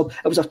times as a sub.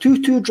 It was a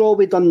 2-2 draw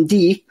with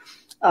Dundee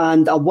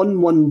and a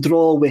 1-1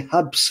 draw with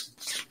Hibs.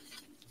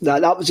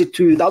 That was the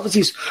two. That was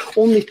his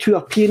only 2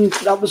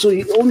 appearances. That was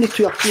the only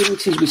 2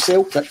 appearances with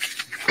Celtic.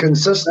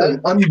 Consistent,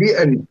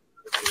 unbeaten.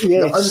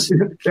 Yes,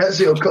 that's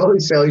what I'll call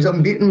himself. He's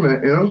unbeaten,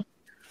 mate.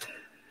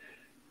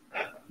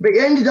 But he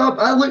ended up.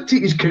 I looked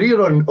at his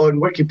career on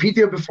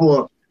Wikipedia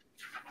before.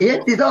 He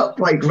ended up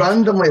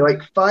randomly,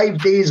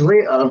 5 days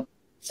later,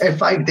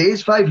 5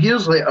 years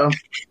later,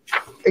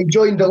 he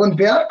joined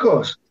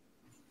Olympiacos.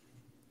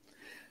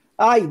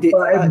 I'm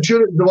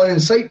sure it was the one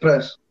in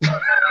Cyprus.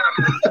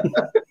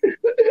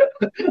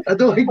 I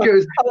don't think it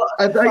was.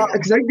 I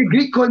think the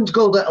Greek one's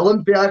called it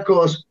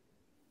Olympiacos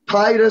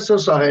Pyrrhus or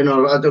something,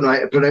 or I don't know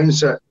how to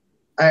pronounce it.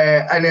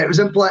 And it was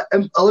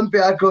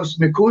Olympiacos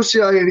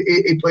Nicosia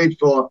he played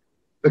for,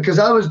 because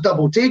I was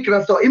double taken.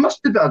 I thought he must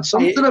have had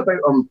something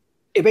about him.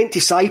 He went to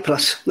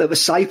Cyprus. That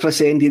was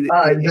Cyprus ended.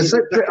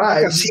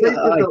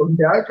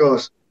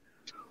 Olympiacos.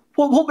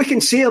 What we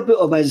can say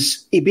about him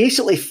is he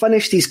basically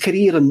finished his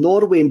career in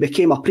Norway and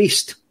became a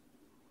priest.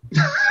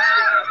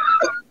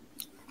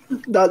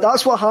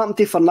 That's what happened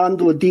to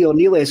Fernando de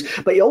Ornelas.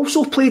 But he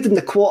also played in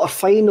the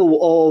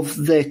quarter-final of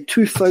the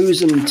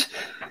 2000.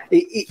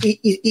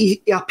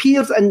 He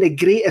appeared in the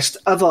greatest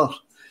ever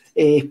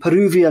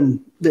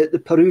Peruvian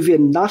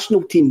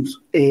national team's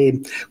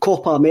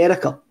Copa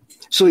America.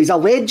 So he's a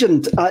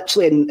legend,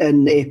 actually,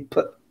 in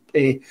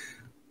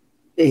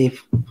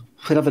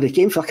wherever he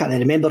came from. I can't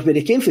remember where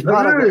he came from.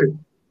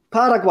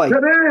 Paraguay.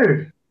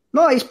 Peru.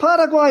 No, he's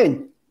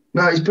Paraguayan.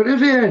 No, he's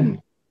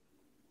Peruvian.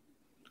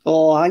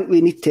 Oh, I think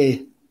we need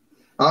to...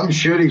 I'm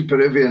sure he's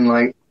Peruvian,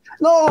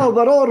 No,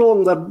 we're all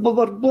wrong.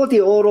 We're bloody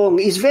all wrong.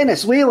 He's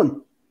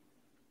Venezuelan.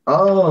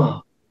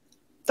 Oh.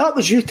 That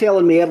was you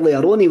telling me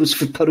earlier on he was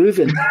for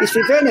Peruvian. He's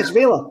for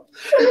Venezuela.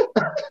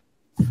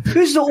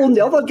 Who's the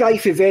only other guy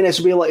for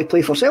Venezuela to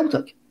play for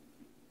Celtic?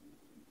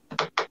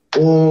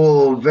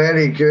 Oh,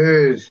 very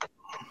good.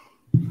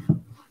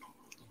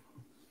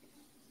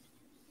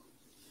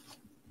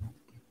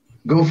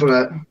 Go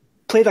for it.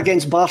 Played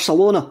against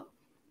Barcelona.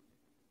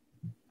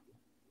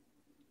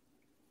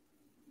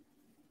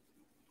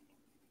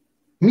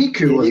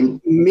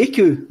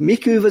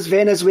 Miku was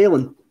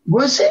Venezuelan.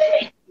 Was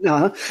he?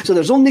 So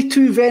there's only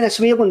 2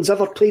 Venezuelans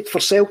ever played for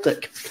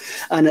Celtic,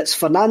 and it's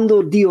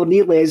Fernando de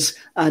Ornelas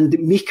and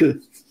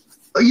Miku.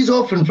 He's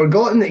often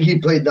forgotten that he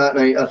played that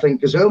night, I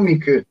think, as well,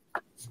 Miku.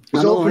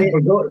 He's often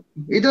forgotten.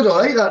 He did all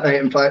right that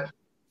night, in fact.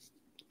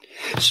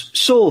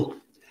 So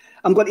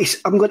I'm going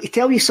to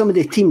tell you some of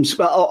the teams,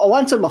 but I'll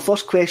answer my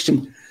first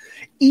question.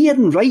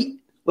 Ian Wright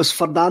was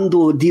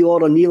Fernando de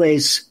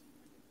Ornelas'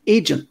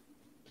 agent.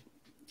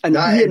 And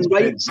Ian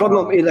Wright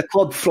brought him to the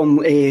club from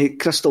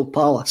Crystal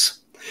Palace.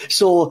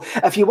 So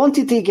if you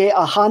wanted to get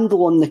a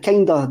handle on the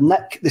kind of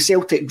nick the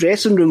Celtic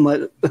dressing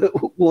room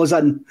was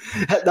in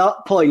at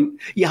that point,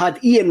 you had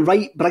Ian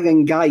Wright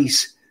bringing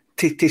guys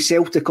to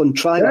Celtic on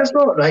trial. That's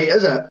not right,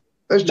 is it?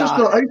 It's just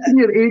not. How can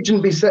your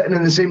agent be sitting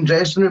in the same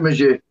dressing room as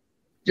you?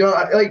 You know,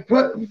 like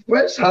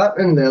what's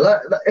happening there?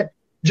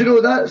 Do you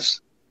know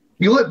that's?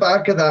 You look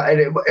back at that,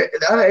 and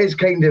that is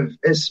kind of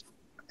it's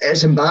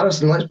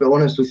embarrassing. Let's be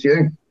honest with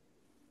you.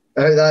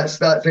 How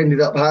that's ended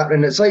up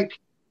happening. It's like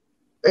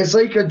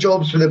a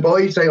jobs for the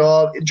boys saying,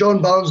 "Oh,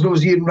 John Barnes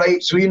knows Ian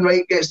Wright, so Ian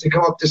Wright gets to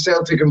come up to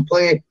Celtic and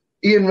play."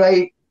 Ian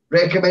Wright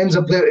recommends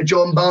a player to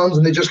John Barnes,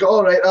 and they just go,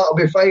 "All right, that'll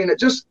be fine."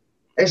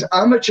 It's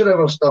amateur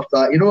hour stuff.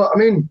 That, you know what I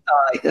mean?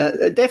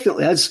 It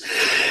definitely is.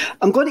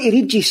 I'm going to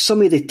read you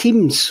some of the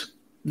teams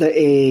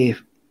that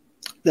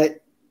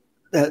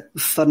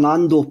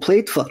Fernando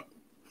played for,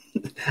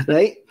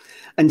 right?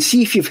 And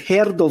see if you've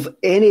heard of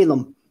any of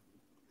them.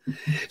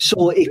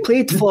 So he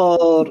played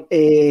for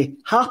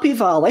Happy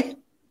Valley.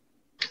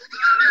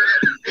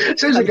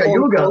 Sounds like a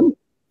yoga.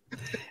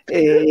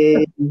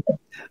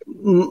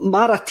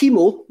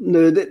 Maritimo,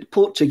 no, the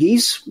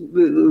Portuguese.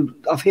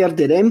 I've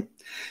heard of them.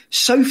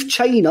 South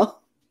China.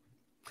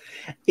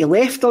 He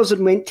left us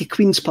and went to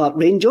Queen's Park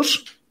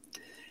Rangers.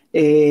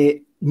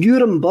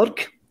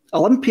 Nuremberg,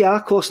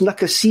 Olympiacos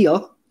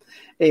Nicosia.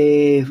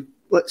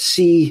 Let's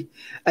see,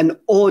 and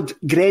Odd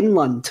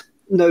Grenland.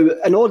 Now,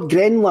 in Odd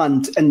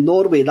Grenland in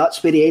Norway,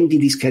 that's where he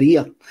ended his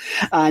career.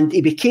 And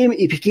he became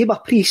a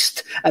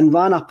priest and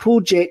ran a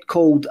project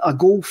called A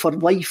Goal for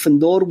Life in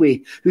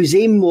Norway, whose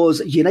aim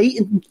was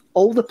uniting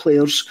all the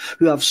players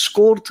who have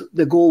scored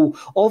the goal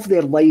of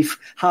their life,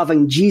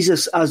 having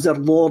Jesus as their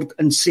Lord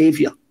and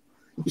Saviour.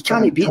 You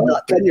can't beat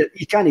that, can you?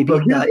 You can't beat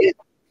that.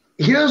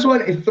 Here's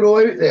one to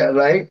throw out there,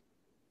 right?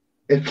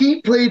 If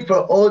he played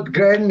for Odd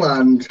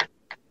Grenland,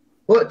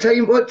 what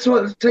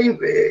sort of time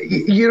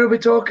year are we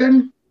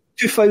talking?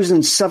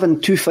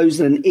 2007,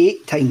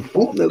 2008 time.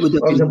 Oh, that would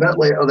have been a bit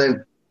later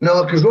then.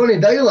 No, because Ronnie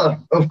Dyler,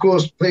 of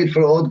course, played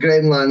for Odd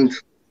Grenland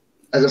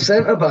as a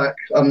centre-back.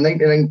 I'm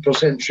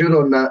 99%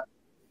 sure on that,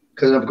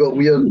 because I've got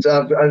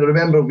I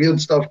remember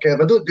weird stuff,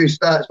 Kev. I don't do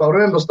stats, but I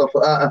remember stuff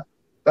like that.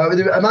 But I would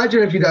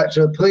imagine if you'd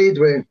actually played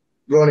with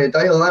Ronnie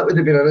Dyler, that would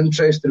have been an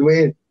interesting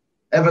way.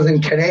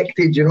 Everything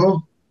connected, you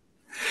know?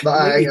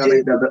 But I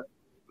did it.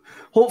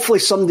 Hopefully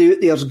somebody out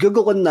there's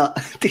Googling that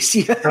to see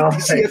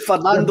if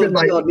Fernando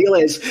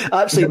Ornelas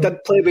actually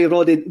did play with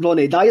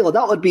Ronnie Dyler.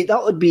 That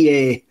would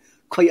be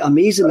quite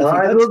amazing.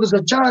 I know there's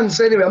a chance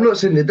anyway. I'm not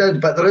saying they did,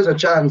 but there is a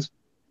chance.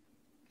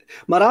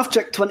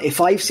 Maravchik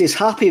 25 says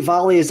Happy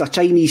Valley is a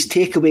Chinese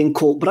takeaway in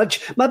Coatbridge.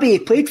 Maybe he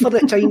played for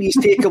the Chinese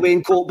takeaway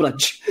in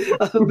Coatbridge.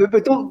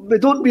 we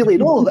don't really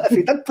know. If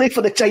he did play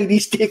for the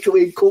Chinese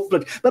takeaway in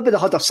Coatbridge, maybe they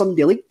had a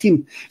Sunday League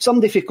team.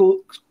 Somebody for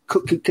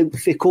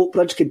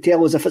Coatbridge could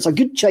tell us if it's a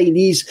good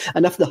Chinese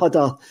and if they had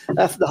a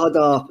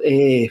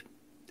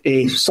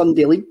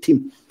Sunday League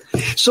team.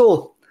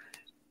 So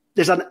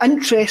there's an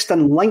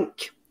interesting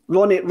link.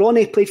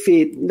 Ronnie played for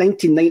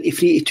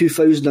 1993 to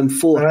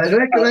 2004. I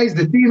recognise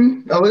the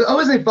team. I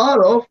wasn't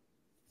far off.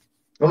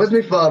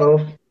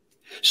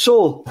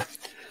 So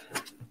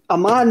a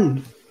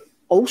man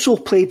also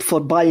played for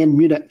Bayern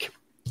Munich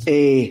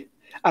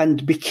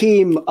and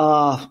became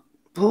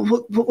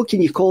what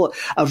can you call it?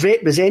 A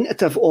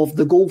representative of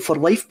the Goal for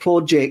Life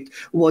project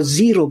was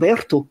Z.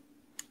 Roberto.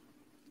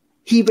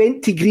 He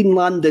went to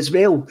Greenland as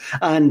well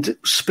and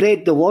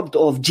spread the word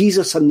of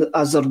Jesus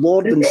as their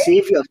Lord and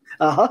Saviour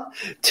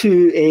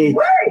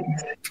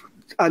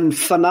and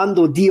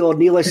Fernando de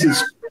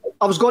Ornelas.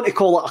 I was going to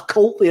call it a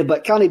cult there, but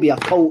it can't be a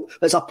cult.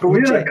 It's a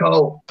project. We're a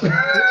cult.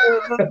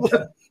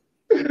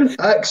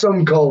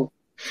 ACSOM cult.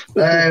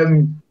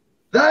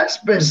 That's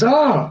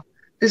bizarre.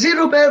 Z.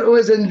 Roberto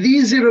is in the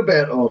Z.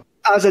 Roberto.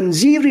 As in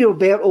Z.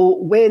 Roberto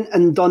went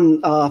and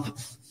done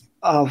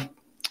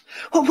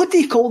what do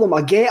you call them?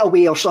 A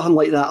getaway or something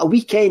like that, a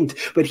weekend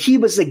where he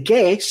was the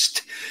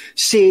guest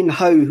saying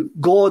how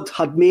God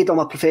had made him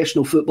a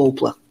professional football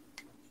player.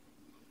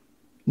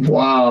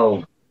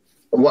 Wow.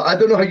 Well, I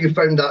don't know how you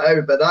found that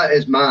out, but that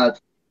is mad.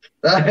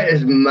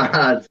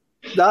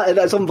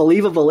 That's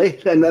unbelievable, eh?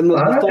 And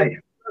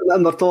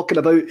we're talking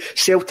about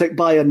Celtic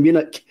Bayern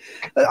Munich.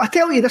 I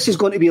tell you, this is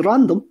going to be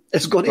random.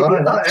 It's going to be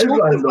that is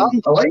random.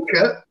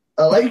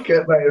 I like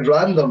it, but it's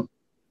random.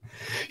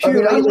 I'm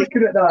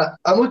looking at that.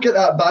 I'm looking at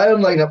that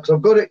Bayern lineup because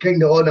I've got it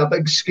kind of on a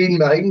big screen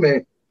behind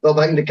me, well,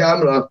 behind the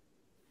camera.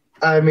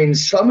 I mean,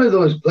 some of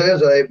those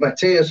players, like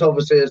Mateus,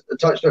 obviously, is the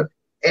touchdown.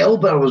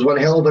 Elber was one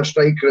hell of a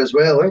striker as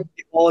well, eh?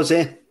 He was,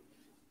 eh?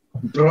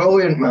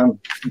 Brilliant, man.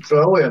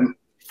 Brilliant.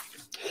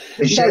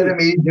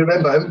 Jeremy, you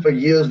remember him for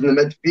years in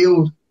the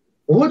midfield.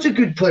 Loads of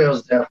good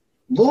players there.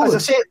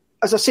 Loads.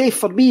 As I say,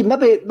 for me,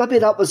 maybe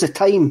that was a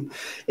time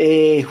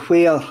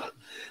where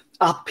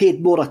I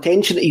paid more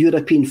attention to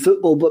European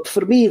football, but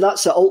for me,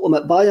 that's the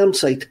ultimate Bayern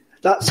side.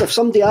 That's if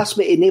somebody asked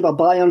me to name a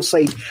Bayern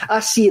side,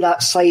 I see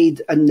that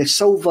side in the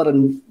silver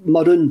and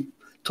maroon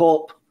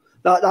top.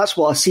 That's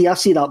what I see. I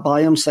see that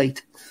Bayern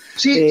side.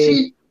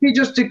 See,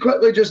 just to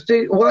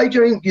quickly why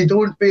do you think you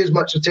don't pay as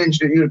much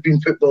attention to European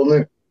football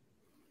now?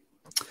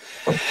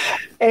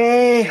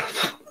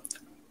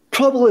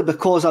 Probably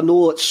because I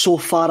know it's so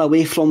far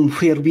away from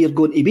where we're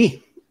going to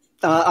be.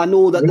 I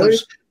know that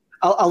there's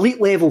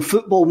elite level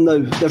football now.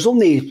 There's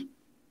only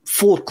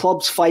 5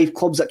 clubs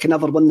that can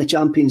ever win the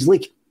Champions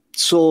League.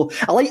 So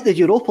I like the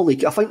Europa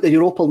League. I think the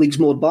Europa League's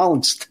more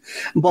balanced.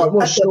 But it's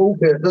more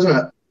soul-based, isn't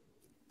it?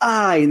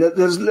 Aye,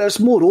 there's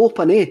more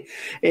open,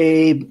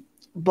 eh?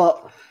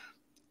 But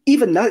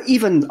even I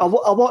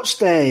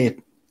watched a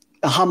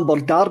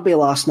Hamburg derby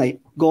last night.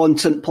 Gone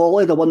St.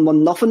 Pauli, they won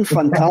 1-0.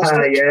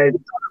 Fantastic. Yeah.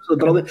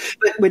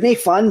 But with no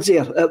fans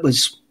there,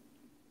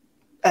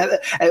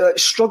 it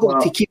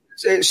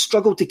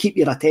struggled to keep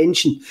your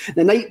attention.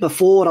 The night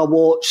before, I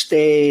watched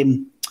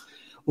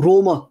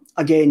Roma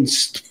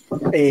against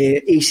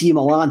AC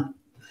Milan.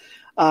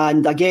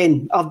 And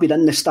again, I've been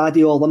in the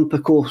Stadio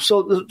Olimpico.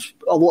 So there's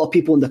a lot of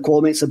people in the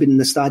comments have been in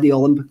the Stadio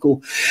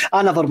Olimpico.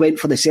 I never went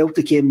for the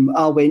Celtic game.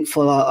 I went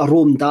for a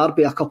Rome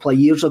derby a couple of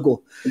years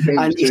ago.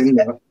 And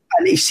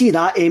you see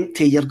that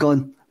empty, you're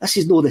going, this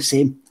is not the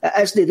same. It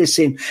isn't the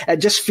same. It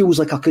just feels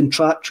like a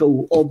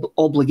contractual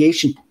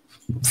obligation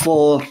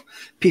for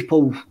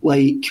people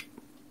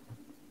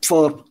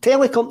for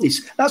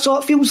telecompanies. That's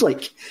what it feels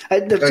like.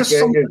 There's just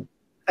something.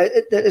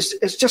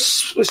 It's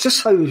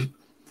just how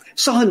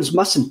something's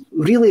missing.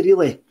 Really,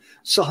 really,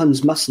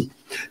 something's missing.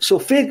 So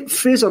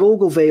Fraser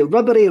Ogilvie,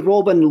 Ribery,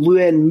 Robin,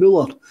 Lewin,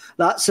 Muller.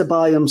 That's the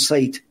Bayern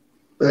side.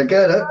 I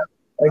get it.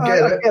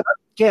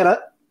 Get it.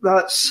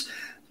 That's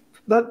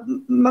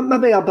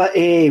maybe a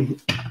bit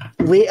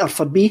later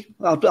for me.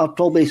 I'll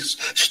probably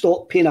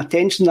stop paying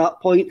attention at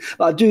that point.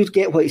 But I do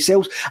get what he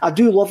sells. I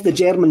do love the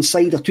German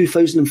side of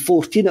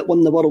 2014 that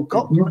won the World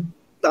Cup. Mm-hmm.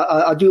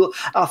 I do.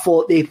 I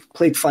thought they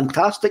played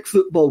fantastic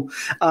football,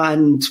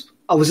 and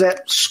I was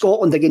at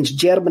Scotland against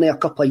Germany a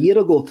couple of years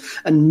ago,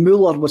 and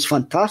Muller was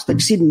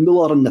fantastic. Seeing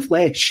Muller in the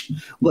flesh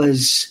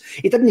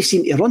he didn't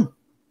seem to run.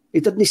 He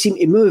didn't seem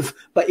to move,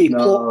 but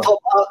popped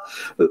up.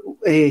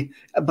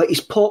 But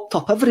he's popped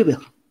up everywhere.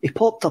 He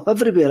popped up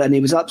everywhere, and he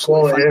was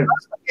absolutely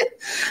fantastic.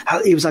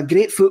 Yeah. He was a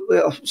great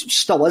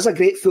still is a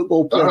great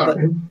football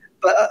player,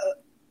 but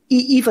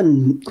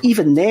even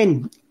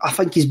then, I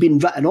think he's been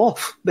written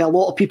off by a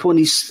lot of people, and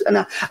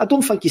I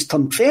don't think he's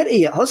turned 30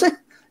 yet, has he?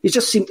 He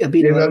just seemed to be.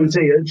 Yeah, I would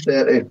say he is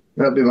 30.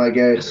 That'd be my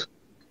guess.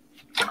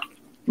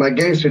 My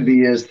guess would be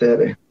he is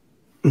 30.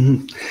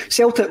 Mm-hmm.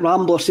 Celtic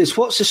Rambler says,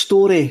 "What's the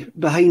story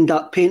behind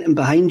that painting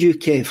behind you,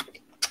 Kev?"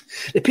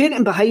 The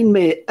painting behind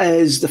me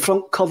is the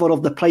front cover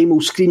of the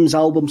Primal Scream's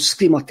album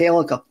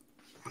Screamacelica,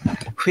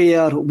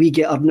 where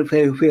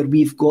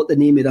we've got the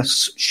name of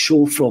this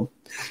show from.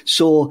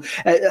 So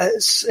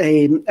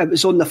it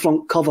was on the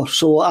front cover,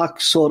 so I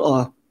sort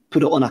of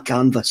put it on a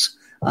canvas,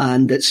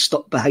 and it's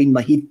stuck behind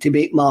my head to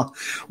make my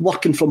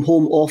working from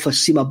home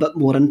office seem a bit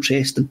more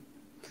interesting.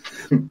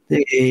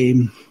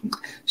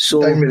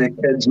 So down with the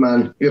kids,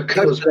 man. You're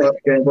cool as fuck,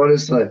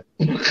 honestly.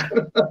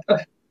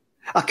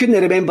 I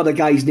couldn't remember the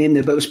guy's name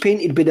there, but it was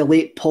painted by the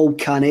late Paul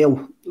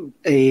Cannell,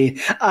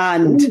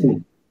 and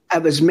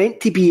it was meant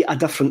to be a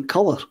different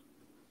colour.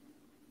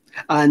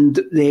 And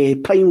the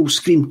Primal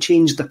Scream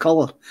changed the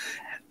colour.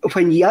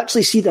 When you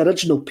actually see the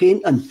original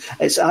painting,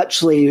 it's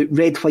actually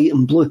red, white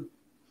and blue.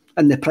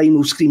 And the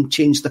Primal Scream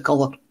changed the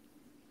colour.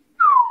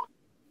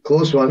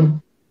 Close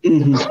one.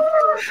 Mm-hmm.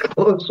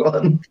 Close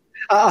one.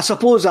 I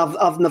suppose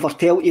I've never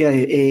told you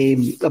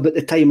about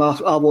the time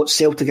I watched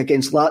Celtic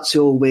against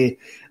Lazio with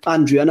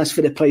Andrew Innes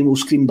for the Primal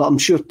Scream, but I'm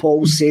sure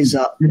Paul says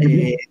that.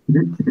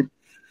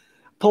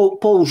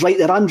 Paul's right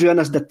there. Andrew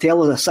Innes did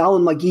tell us.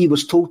 Alan McGee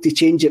was told to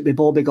change it by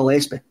Bobby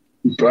Gillespie.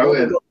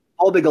 Brilliant.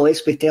 Bobby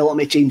Gillespie telling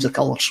me to change the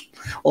colours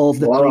of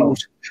the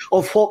Primals,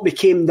 of what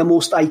became the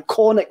most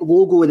iconic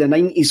logo of the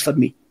 90s for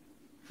me.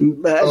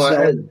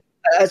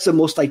 It's the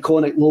most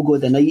iconic logo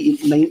of the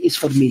 90s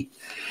for me.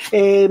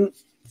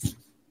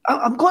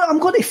 I'm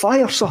going to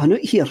fire something out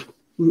here.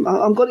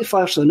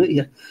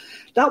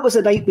 That was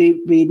the night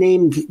we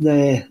named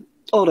the...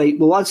 All right,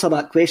 we'll answer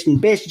that question.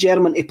 Best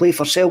German to play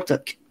for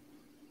Celtic.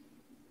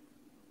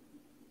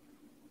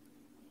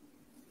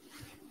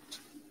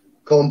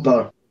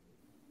 Comper.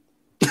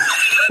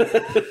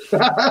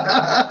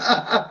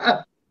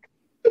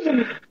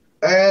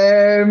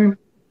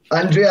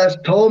 Andreas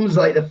Tom's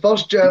like the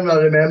first German I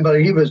remember.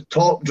 He was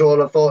top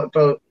drawer, I thought,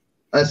 for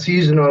a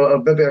season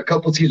or maybe a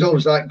couple of seasons.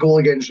 Obviously, that goal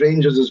against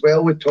Rangers as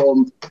well with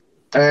Tom.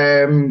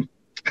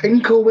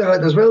 Hinkle we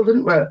had as well,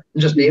 didn't we? I'm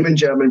just naming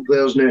German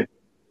players now.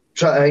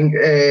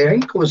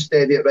 Hinkle was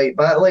steady at right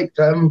back. I liked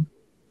him.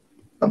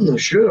 I'm not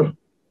sure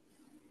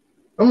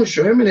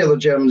how many other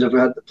Germans have we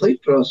had that played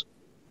for us.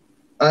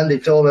 Andy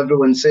Tom,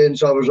 everyone's saying,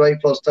 so I was right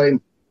first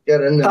time.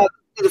 Get in there.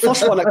 The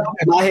first one that came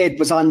to my head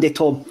was Andy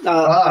Tom.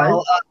 I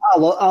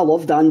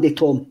loved Andy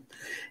Tom.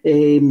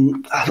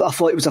 I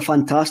thought he was a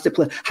fantastic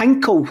player.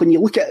 Hinkle, when you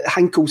look at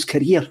Hinkle's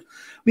career,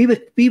 we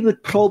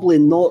would probably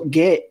not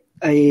get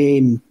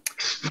a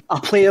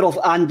player of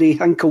Andy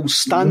Hinkle's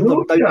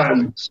standard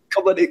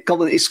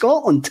coming to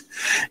Scotland.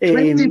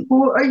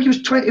 24, I think he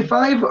was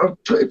 25 or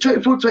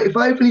 24,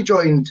 25 when he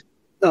joined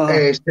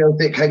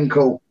Celtic,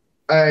 Hinkle.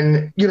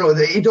 And,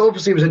 he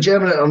obviously was a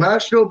German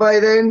international by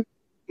then.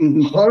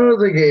 Mm-hmm. Horror of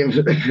the games.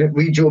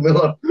 Wee Joe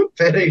Miller,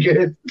 very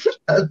good.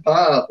 That's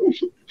bad.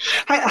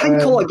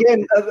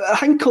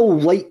 Hinkle,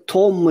 like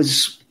Tom,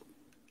 was...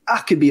 I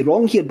could be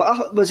wrong here,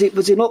 but was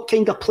he not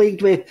kind of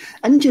plagued with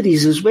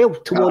injuries as well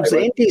towards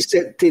the end of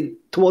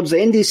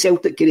his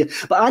Celtic career?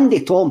 But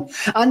Andy Tom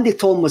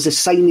was a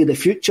sign of the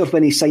future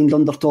when he signed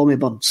under Tommy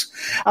Burns.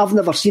 I've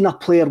never seen a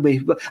player I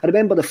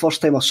remember the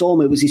first time I saw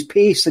him, it was his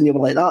pace, and you were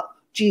like that.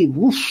 Gee,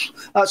 woof,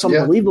 that's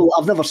unbelievable. Yeah.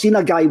 I've never seen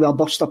a guy with a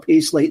burst of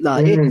pace like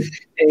that.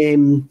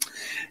 Mm-hmm.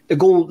 The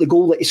goal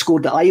that he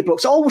scored at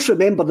Ibrox. I always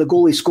remember the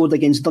goal he scored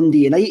against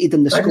Dundee United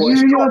in the Scottish Cup. I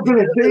knew you were going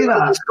to say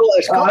that.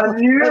 I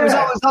knew it. Was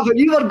that when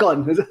you were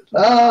gone?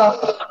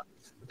 No,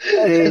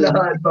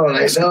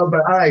 it's all right. No,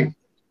 but I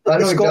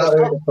know exactly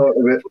what I thought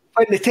of it.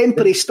 When the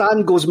temporary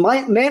stand goes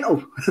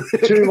mental.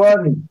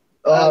 2-1.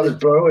 Oh, it was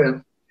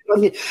brilliant.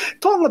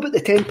 Talking about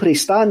the temporary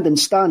stand and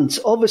stands,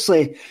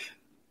 obviously...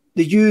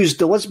 They used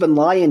the Lisbon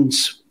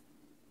Lions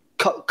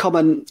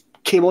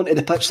came onto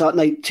the pitch that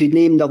night to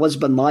name the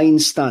Lisbon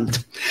Lions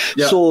stand.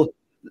 Yeah. So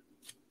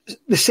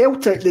the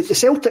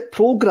Celtic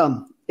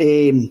programme,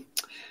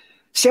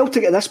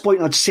 Celtic at this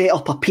point had set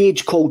up a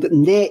page called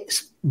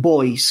Net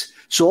Boys.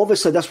 So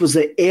obviously this was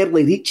the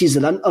early reaches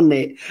of the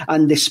internet,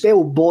 and they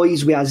spell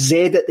boys with a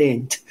Z at the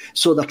end.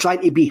 So they're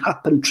trying to be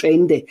hip and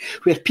trendy,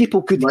 where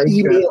people could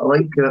email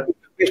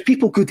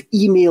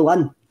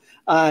in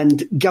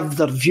and give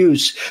their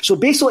views. So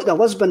basically the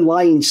Lisbon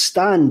Lions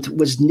stand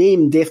was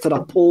named after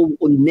a poll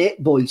on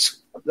Net Boys,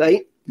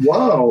 right?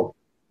 Wow.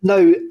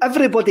 Now,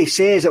 everybody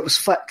says it was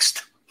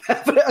fixed.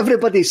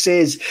 Everybody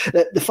says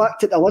that the fact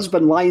that the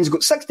Lisbon Lions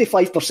got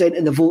 65%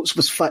 of the votes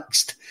was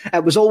fixed.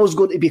 It was always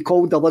going to be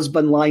called the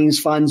Lisbon Lions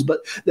fans, but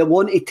they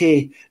wanted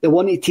to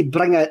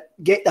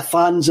get the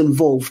fans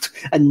involved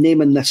in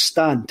naming this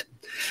stand.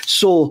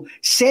 So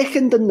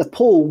second in the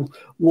poll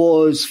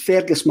was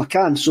Fergus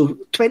McCann. So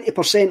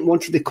 20%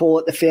 wanted to call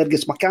it the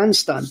Fergus McCann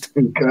stand.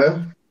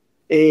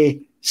 Okay.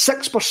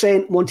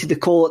 6% wanted to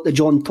call it the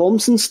John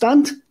Thompson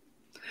stand.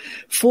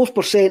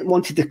 4%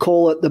 wanted to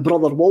call it the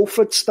Brother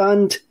Walford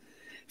stand.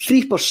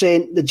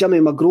 3% the Jimmy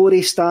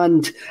McGrory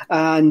stand.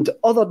 And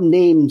other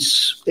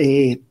names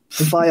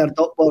fired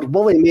up were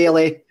Willie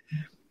Mealy,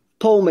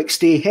 Paul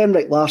McStay,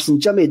 Henrik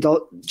Larsson, Jimmy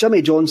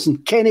Johnson,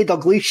 Kenny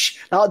Dalglish.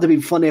 That would have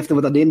been funny if they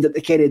would have named it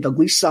the Kenny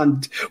Dalglish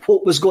stand,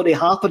 what was going to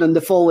happen in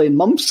the following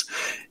months,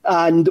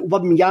 and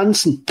Wim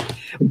Jansen.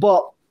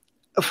 But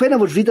when I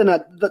was reading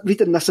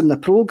this in the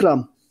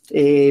programme,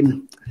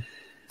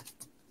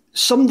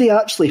 somebody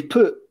actually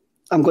put,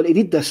 I'm going to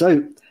read this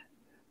out,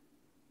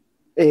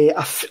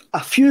 a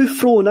few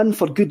thrown in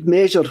for good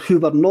measure who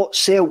were not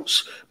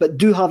Celts but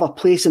do have a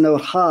place in our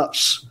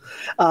hearts.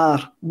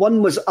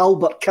 One was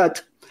Albert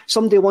Kidd.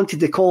 Somebody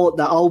wanted to call it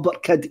the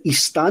Albert Kidd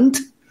East Stand.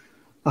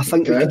 I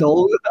think we could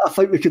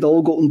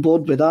all go on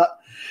board with that.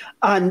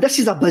 And this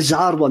is a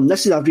bizarre one.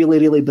 This is a really,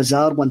 really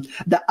bizarre one.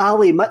 The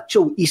Ali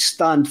Mitchell East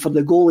Stand for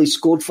the goal he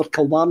scored for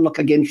Kilmarnock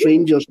against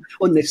Rangers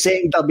on the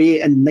 2nd of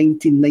May in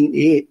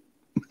 1998.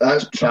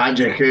 That's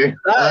tragic, eh?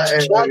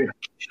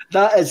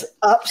 That is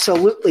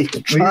absolutely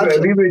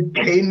tragic. We would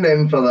cane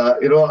them for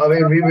that. You know what I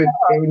mean? We would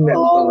cane them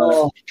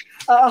for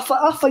that.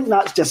 I think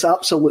that's just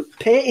absolute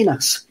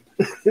pettiness.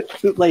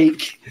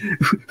 Like,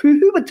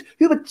 who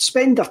would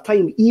spend their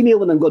time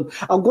emailing and going,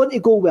 I'm going to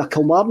go with a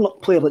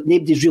Kilmarnock player that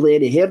nobody's really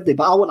any heard of,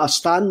 but I want a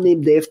stand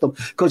named after him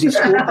because he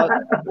scored a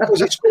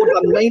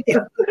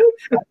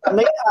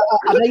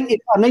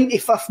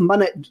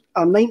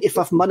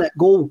 95th minute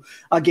goal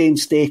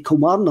against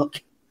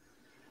Kilmarnock.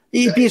 To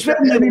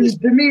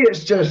me,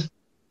 it's just,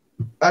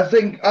 I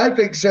think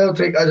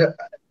Celtic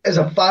as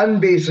a fan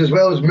base as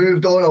well has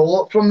moved on a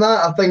lot from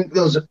that.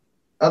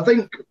 I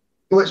think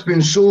what's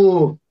been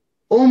so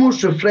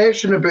almost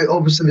refreshing about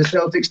obviously the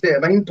Celtic State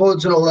of Mind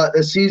pods and all that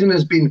this season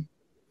has been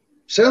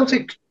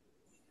Celtic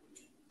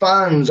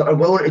fans are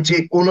willing to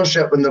take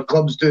ownership when their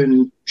club's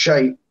doing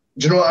shite.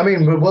 Do you know what I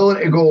mean? We're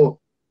willing to go,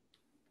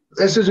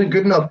 this isn't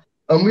good enough,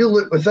 and we'll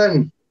look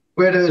within.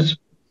 Whereas,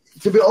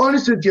 to be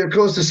honest with you,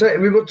 across the city,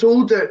 we were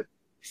told that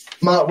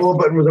Mark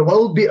Warburton was a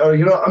world beater,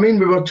 you know what I mean?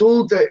 We were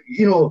told that,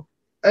 you know,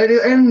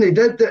 and they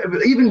did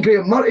that. Even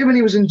Graham Murray, when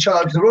he was in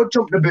charge, they were all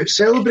jumping about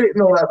celebrating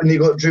all that when they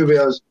got Drew with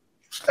us.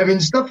 I mean,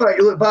 stuff like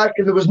you look back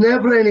and there was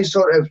never any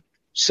sort of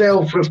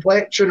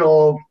self-reflection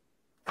of,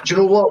 do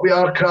you know what, we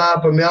are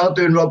crap and we are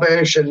doing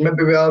rubbish and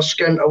maybe we are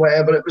skint or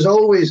whatever. It was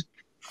always,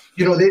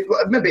 you know,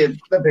 maybe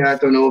I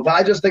don't know, but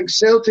I just think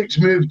Celtic's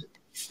moved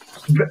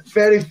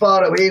very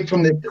far away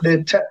from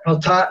the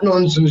tit-for-tat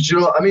nonsense, you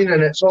know what I mean?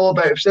 And it's all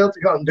about, if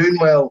Celtic aren't doing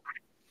well,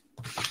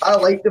 I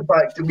like the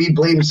fact that we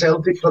blame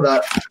Celtic for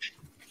that.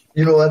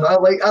 You know,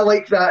 I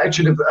like the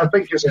attitude of, I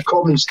think it's a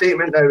common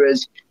statement now,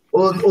 is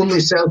only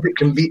Celtic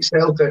can beat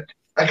Celtic.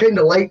 I kind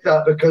of like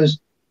that because,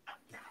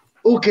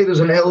 okay,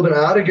 there's an element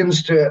of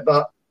arrogance to it,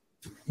 but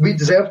we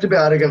deserve to be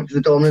arrogant for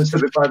the dominance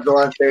that we've had the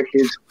last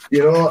decade,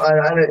 you know,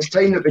 and it's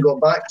time that we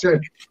got back to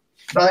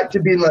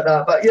being like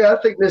that. But yeah,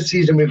 I think this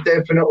season we've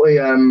definitely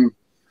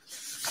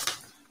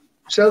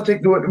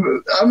Celtic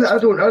I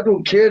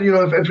don't care, you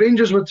know, if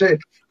Rangers were to,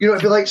 you know,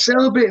 it'd be like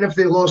celebrating if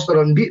they lost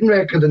their unbeaten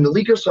record in the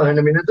league or something.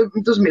 I mean,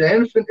 it doesn't mean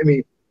anything to me.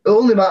 It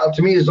only matters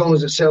to me as long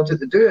as it's Celtic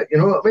to do it, you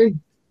know what I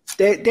mean?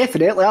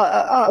 Definitely,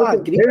 I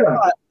agree.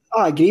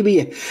 I agree with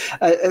you.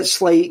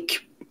 It's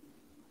like,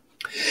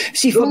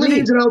 see, the only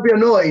reason I'll be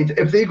annoyed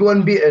if they go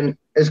unbeaten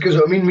is because,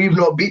 I mean, we've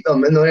not beat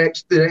them in the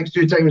next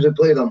 2 times we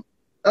play them.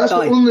 That's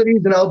the only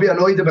reason I'll be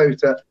annoyed about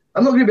it.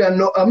 I'm not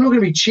going to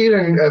be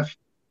cheering if,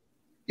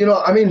 you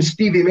know, I mean,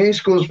 Stevie May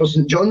scores for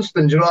St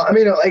Johnstone. Do you know what I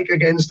mean? Like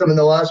against them in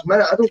the last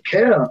minute. I don't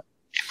care.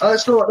 I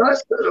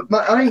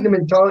think the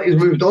mentality's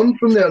moved on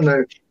from there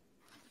now.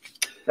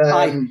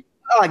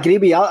 I agree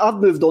with you. I've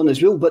moved on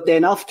as well, but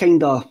then I've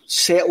kind of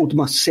settled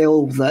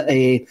myself that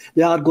they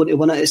are going to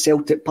win it at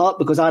Celtic Park,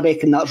 because I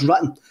reckon that's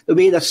written. The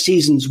way this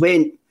season's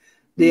went,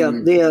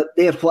 they're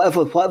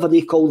whatever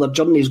they call their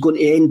journey is going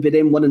to end with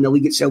them winning the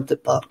league at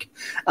Celtic Park,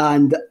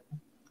 and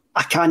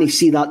I can't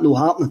see that no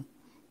happening,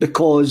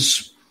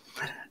 because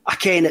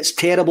again, it's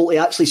terrible to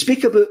actually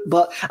speak about,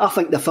 but I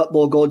think the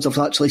football gods have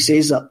actually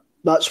says that.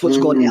 That's what's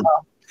going to happen.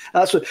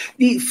 That's what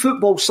the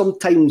football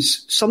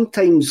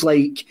sometimes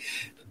like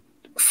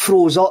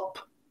throws up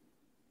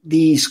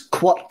these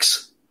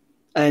quirks,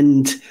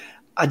 and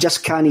I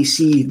just can't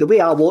see, the way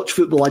I watch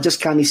football, I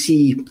just can't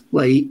see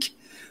like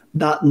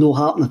that no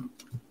happening,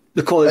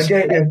 because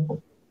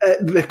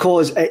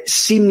it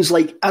seems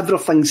like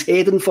everything's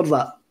heading for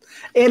that.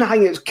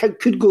 Anything that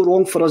could go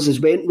wrong for us has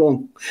went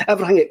wrong.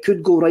 Everything that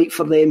could go right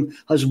for them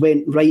has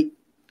went right.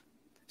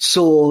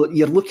 So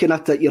you're looking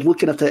at it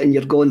and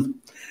you're going,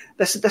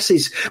 This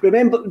is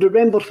remember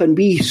when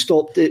we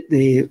stopped Air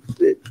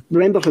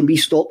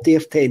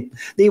 10.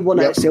 They won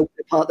it at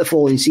Celtic Park the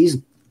following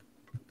season.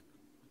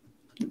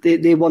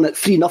 They won it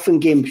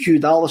 3-0 game. Hugh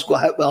Dallas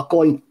got hit with a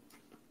coin.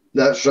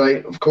 That's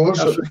right, of course.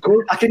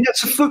 I think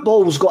that's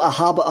football's got a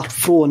habit of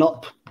throwing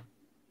up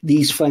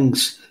these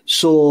things.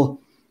 So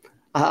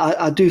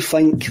I do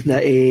think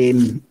that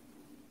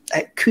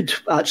it could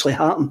actually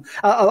happen.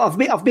 I've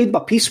made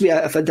my peace with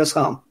it if it does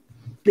happen.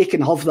 They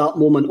can have that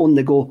moment on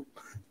the go.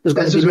 This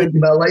is going to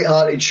be a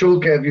light-hearted show,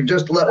 Kev. You've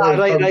just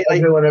literally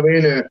everyone away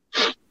now.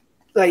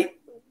 Right,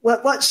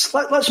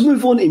 let's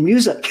move on to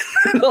music.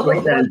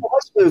 Right then.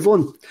 Let's move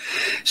on.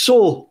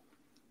 So,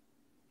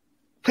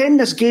 when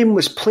this game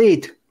was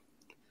played,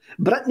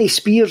 Britney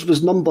Spears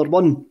was number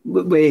one,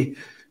 where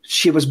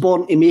she was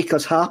born to make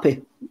us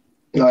happy.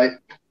 Right.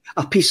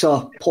 A piece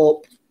of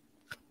pop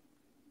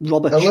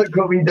rubbish. And look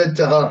what we did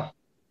to her.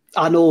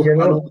 I know. I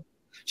know.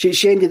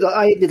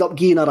 I ended up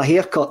giving her a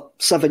haircut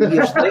 7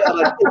 years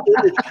later,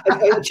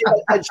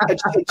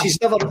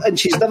 and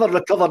she's never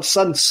recovered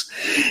since.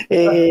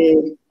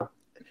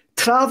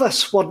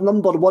 Travis were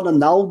number one on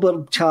the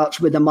album charts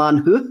with The Man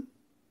Who,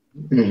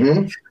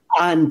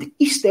 and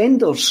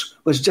EastEnders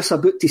was just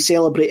about to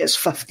celebrate its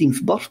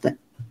 15th birthday,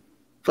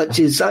 which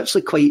is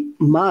actually quite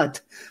mad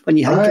when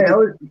you think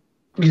about it.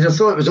 You'd have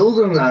thought it was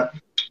older than that.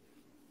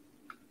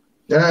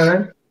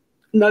 Yeah.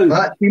 No.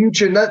 That theme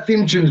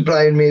tune's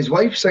Brian May's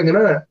wife singing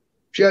it.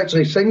 She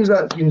actually sings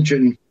that theme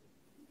tune.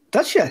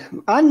 Does she?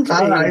 And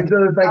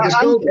it's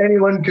called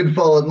Anyone Could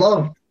Fall in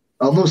Love.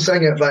 I'll not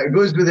sing it, but it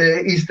goes with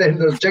the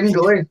EastEnders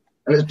jingle, and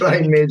it's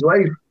Brian May's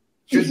wife.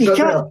 You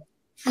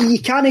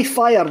can't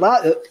fire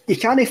that out. You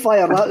can't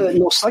fire that out and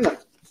not sing it.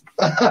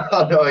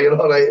 No, you're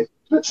all right.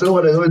 It's not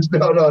one of those.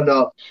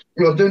 No.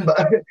 You're doing, but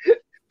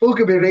folk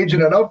will be raging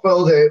enough for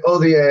all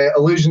the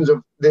illusions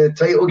of the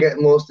title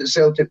getting lost at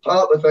Celtic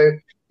Park without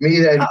me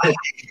then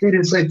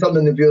seriously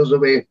turning the viewers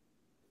away.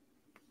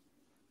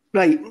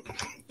 Right.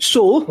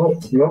 So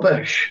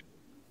rubbish.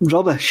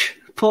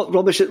 Pop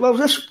rubbish.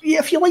 Well,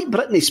 if you like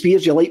Britney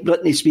Spears, you like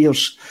Britney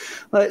Spears.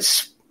 I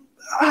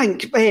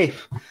think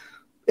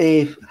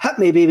Hit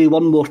Me Baby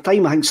One More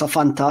Time, I think it's a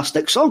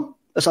fantastic song.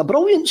 It's a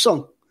brilliant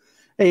song.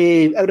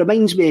 It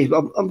reminds me,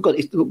 I'm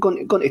going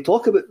to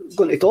talk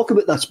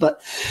about this,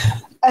 but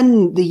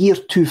in the year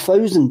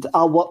 2000,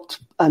 I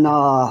worked in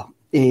a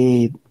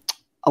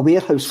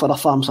warehouse for a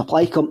farm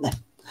supply company,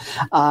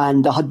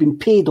 and I had been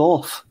paid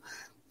off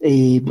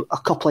a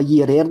couple of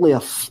years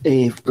earlier.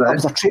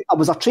 I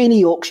was a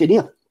trainee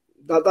auctioneer.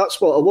 That's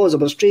what I was. I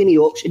was a trainee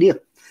auctioneer,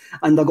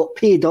 and I got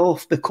paid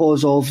off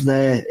because of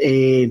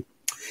the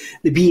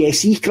the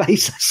BSE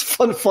crisis,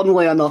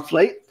 funnily enough,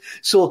 right?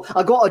 So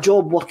I got a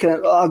job working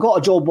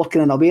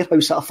in a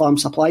warehouse at a farm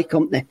supply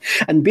company,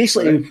 and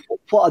basically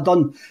what I'd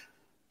done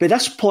by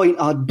this point,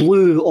 I'd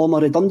blew all my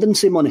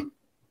redundancy money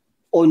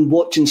on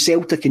watching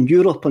Celtic in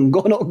Europe and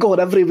going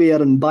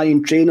everywhere and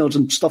buying trainers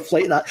and stuff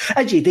like that,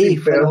 as you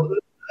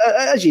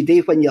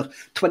do when you're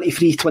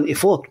 23,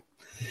 24.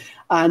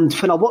 And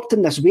when I worked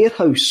in this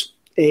warehouse,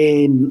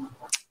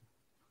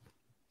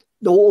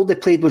 all they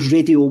played was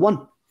Radio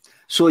 1.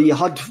 So you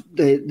had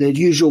the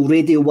usual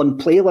Radio 1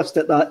 playlist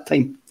at that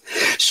time.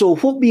 So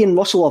what me and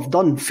Russell have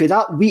done, for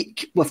that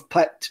week, we've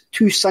picked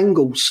 2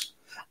 singles,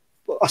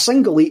 a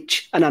single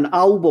each, and an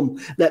album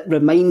that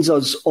reminds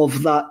us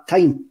of that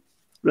time,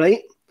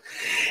 right?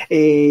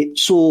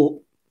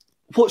 So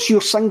what's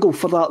your single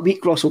for that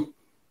week, Russell?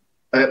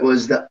 It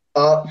was The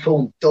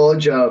Artful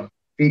Dodger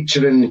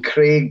featuring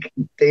Craig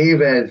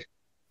David.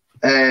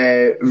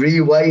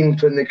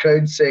 Rewind when the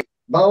crowd say,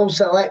 Ball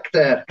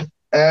Selector.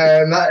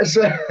 That's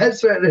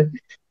what,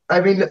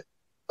 I mean,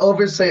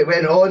 obviously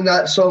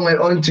that song went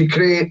on to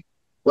create,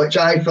 which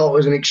I thought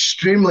was an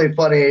extremely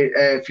funny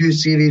few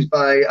series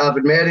by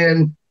Avid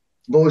Marion,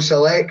 Bo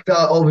Selector.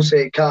 Obviously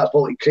it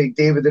catapulted Craig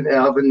David into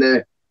having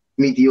the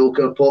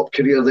mediocre pop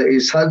career that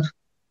he's had.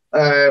 Do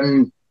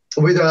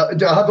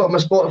I have it on my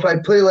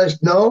Spotify playlist?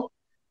 No.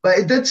 But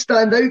it did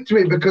stand out to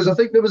me because I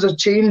think there was a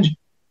change.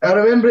 I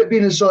remember it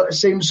being the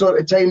same sort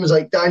of time as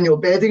like Daniel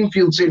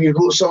Bedingfield saying he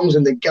wrote songs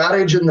in the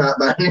garage and that,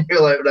 man.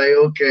 You're like, right,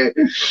 okay.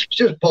 It's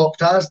just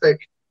pop-tastic.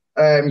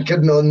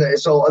 Kidding on that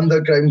it's all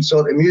underground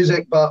sort of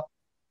music. But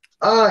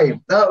aye,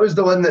 that was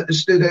the one that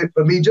stood out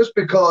for me just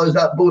because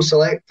that Bo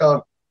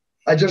Selector,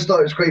 I just thought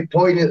it was quite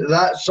poignant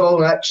that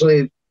song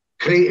actually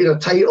created a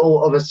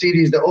title of a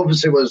series that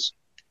obviously was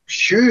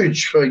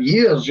huge for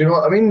years, you know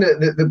what I mean?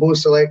 The Bo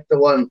Selector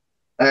one.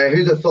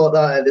 Who'd have thought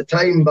that at the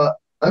time? But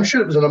I'm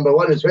sure it was a number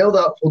one as well,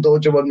 that Full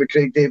Dodger one with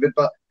Craig David.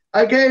 But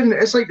again,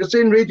 it's like you're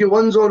saying Radio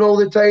 1's on all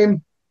the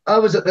time. I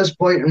was at this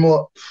point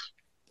in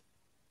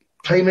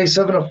primary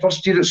 7 or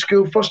first year at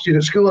school,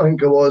 I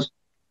think it was.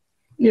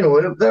 You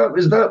know, that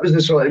was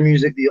the sort of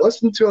music that you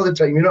listened to all the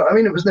time. You know what I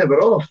mean? It was never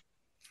off.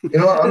 You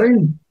know what I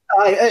mean?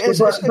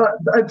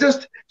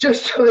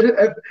 Just so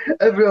if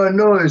everyone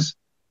knows,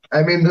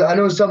 I mean, I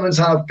know someone's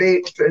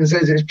half-baked and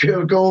says it's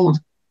pure gold,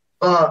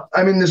 but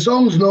I mean, the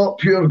song's not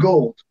pure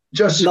gold.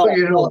 Just so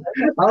you know,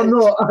 I'm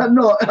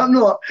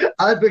not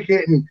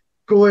advocating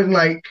going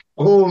like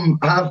home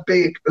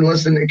half-baked and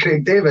listening to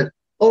Craig David,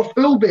 or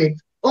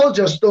full-baked, or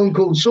just stone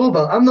cold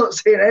sober. I'm not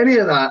saying any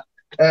of that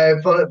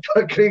for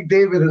Craig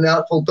David and the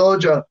Artful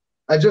Dodger.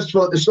 I just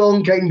thought the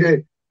song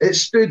it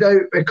stood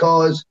out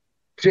because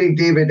Craig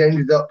David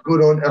ended up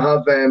going on to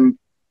have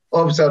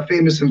obviously a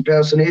famous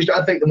impersonation.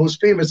 I think the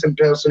most famous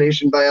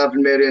impersonation by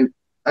Avid Marion,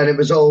 and it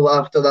was all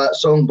after that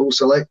song, Bo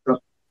Selector.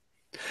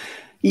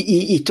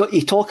 You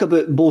talk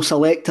about Bo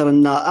Selector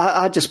and that.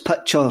 I just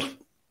picture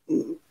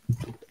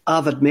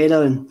Avid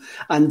Marion,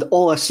 and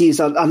all I see is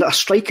a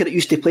striker that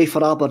used to play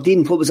for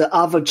Aberdeen. What was it?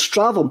 Avid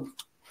Stratham.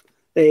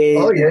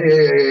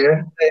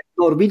 Yeah.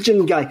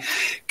 Norwegian guy.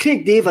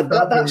 Craig David,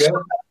 that's...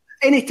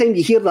 Anytime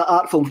you hear that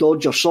Artful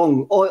Dodger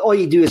song, all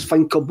you do is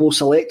think of Bo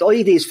Select. All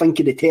you do is think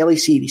of the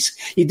teleseries.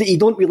 You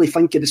don't really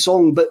think of the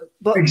song, but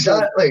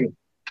exactly.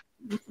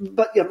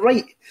 But you're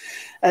right.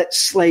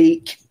 It's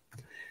like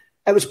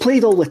it was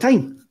played all the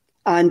time,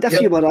 and if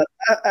you were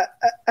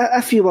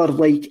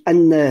like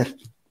in the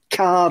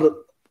car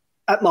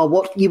at my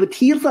work, you would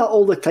hear that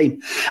all the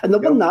time. And the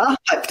one that I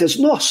picked is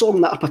not a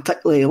song that I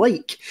particularly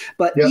like,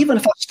 but even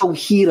if I still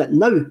hear it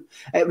now,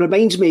 it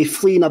reminds me of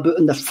fleeing about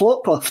in the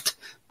forklift,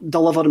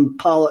 delivering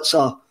pallets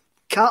of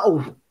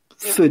cattle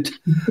food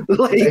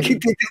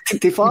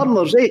to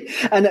farmers, eh?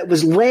 And it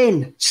was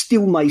Len,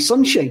 Steal My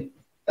Sunshine.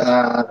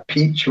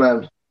 Peach,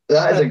 man.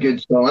 That is a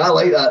good song. I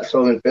like that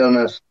song, in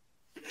fairness.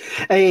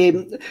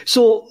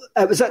 So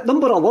it was at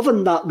number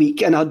 11 that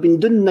week, and I'd been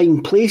doing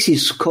 9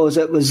 places because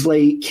it was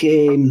like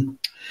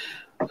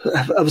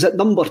I was at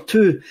number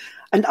 2,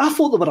 and I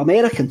thought they were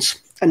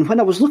Americans. And when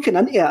I was looking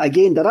into it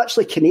again, they're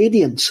actually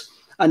Canadians,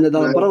 and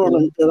they're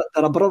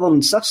a brother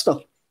and sister.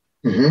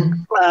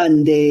 Mm-hmm.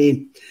 And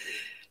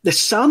the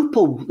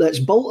sample that's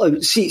built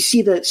out,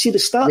 see the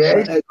start. Yeah.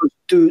 It goes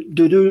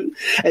do.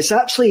 It's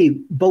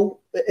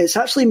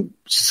actually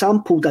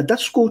sampled a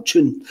disco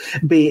tune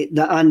by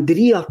the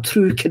Andrea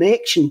True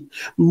Connection.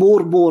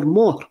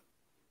 More.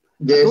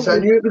 Yes, I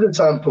knew it was a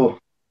sample.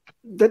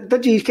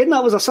 Did you ken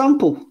that was a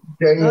sample?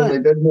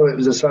 Genuinely did know it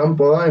was a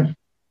sample. I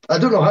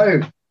don't know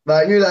how,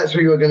 but I knew that's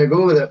where you were going to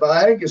go with it. But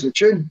I think it's a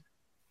tune.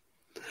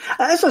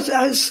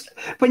 It's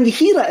when you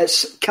hear it,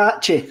 it's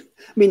catchy.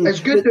 I mean, it's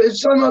good.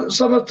 It's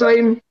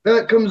summertime.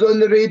 That comes on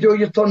the radio.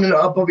 You're turning it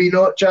up a wee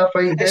notch. I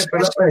find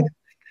definitely.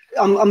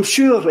 I'm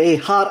sure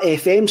Heart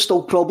FM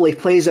still probably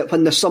plays it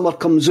when the summer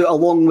comes out,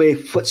 along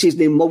with what's his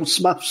name, Will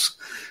Smith's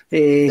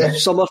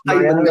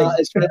summertime, and that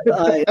is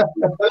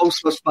Will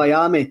Smith's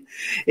Miami.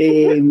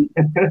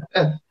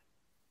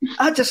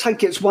 I just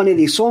think it's one of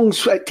these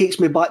songs. It takes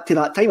me back to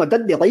that time. I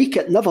didn't like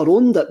it, never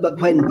owned it,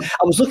 but when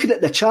I was looking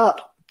at the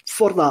chart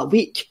for that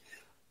week,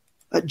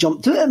 it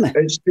jumped out at me.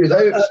 It stood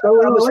out.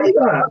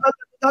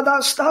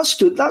 That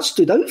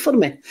stood out for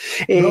me.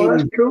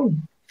 That's cool.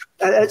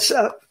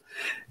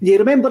 You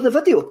remember the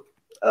video?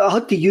 I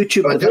had to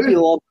YouTube the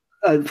video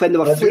when they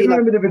were playing. I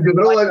remember the video.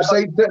 They're all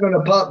outside sitting on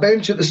a park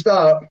bench at the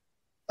start,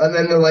 and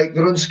then they're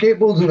on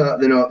skateboards and that.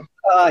 They're not.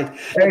 Aye.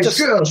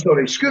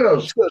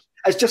 Scooters.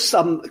 It's just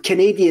some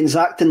Canadians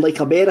acting like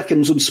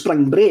Americans on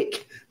spring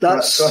break.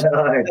 It's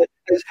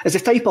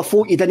the type of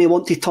folk you didn't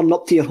want to turn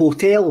up to your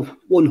hotel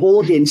on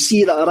holiday and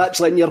see that are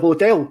actually in your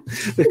hotel,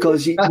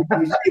 because you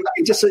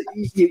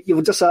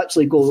would just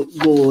actually go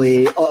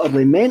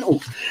utterly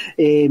mental.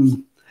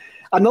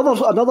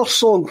 Another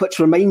song which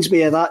reminds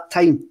me of that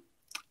time,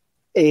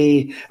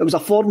 it was a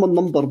former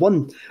number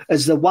one,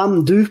 is the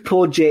Wamdoo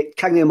Project,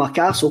 King of My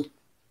Castle.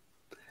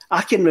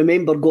 I can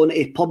remember going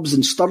to pubs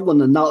in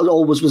Stirling and that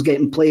always was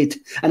getting played,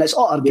 and it's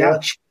utter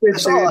gash.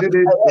 It's utter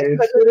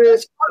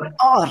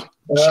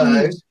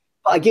cheese.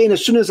 But again,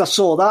 as soon as I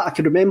saw that, I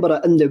could remember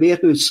it in the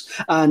warehouse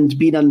and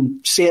being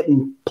in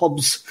certain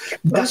pubs.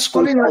 That's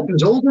funny that's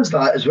as old as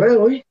that as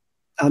well, eh?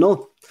 I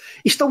know.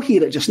 You still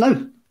hear it just now.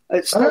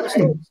 I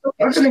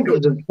think it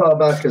was as far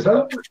back as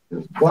that.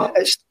 Wow.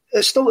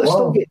 It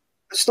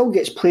still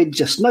gets played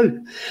just now.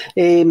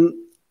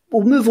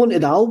 We'll move on to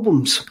the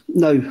albums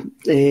now.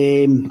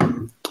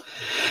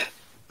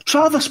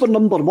 Travis were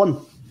number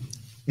one.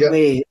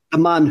 The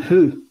Man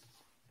Who.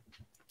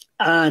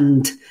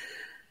 And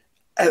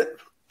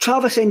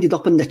Travis ended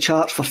up in the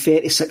charts for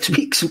 36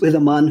 weeks with The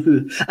Man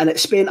Who, and it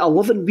spent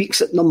 11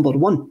 weeks at number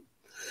one.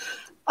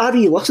 I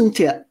re-listened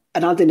to it,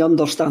 and I didn't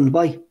understand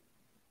why.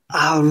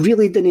 I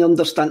really didn't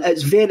understand.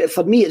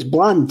 For me, it's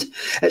bland.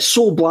 It's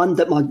so bland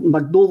that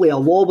Magnolia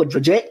Law would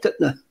reject it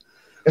now.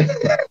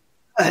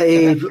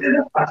 I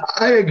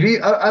agree.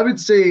 I would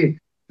say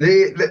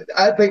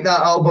I think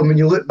that album, when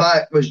you look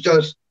back, was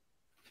just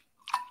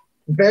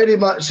very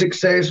much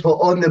successful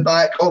on the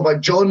back of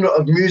a genre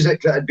of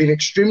music that had been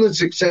extremely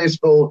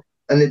successful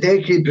in the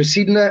decade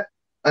preceding it.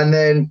 And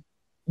then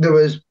there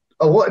was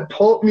a lot of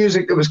pop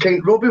music that was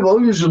Robbie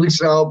Williams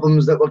releasing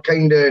albums that were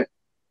kind of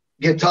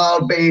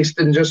guitar based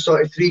and just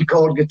sort of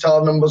 3-chord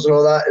guitar numbers and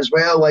all that as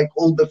well, like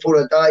Old Before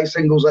I Die,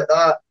 singles like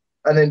that.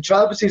 And then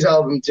Travis's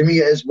album, to me,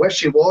 is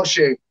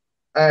wishy-washy.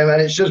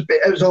 And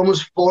it was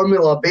almost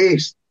formula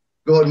based,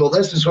 going, well,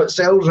 this is what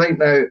sells right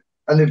now.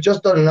 And they've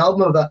just done an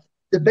album of that.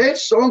 The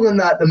best song on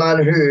that, The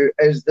Man Who,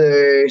 is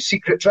the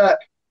secret track,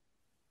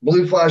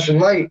 Blue Flashing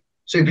Light.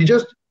 So if you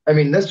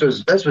this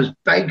was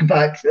big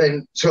back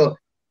then. So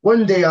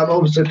one day I'm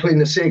obviously playing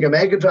the Sega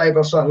Mega Drive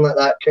or something like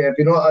that, Kev,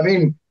 you know what I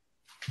mean?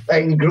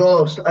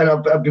 Engrossed. And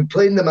I've been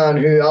playing the Man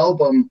Who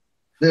album.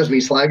 There's me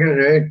slagging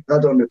it now. I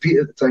don't repeat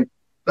at the time.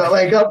 But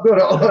I've got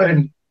it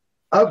on.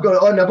 I've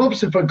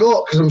obviously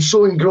forgot because I'm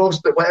so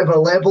engrossed at whatever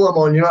level I'm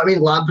on, you know what I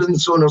mean?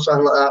 Labyrinth Zone or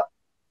something like that.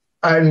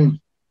 And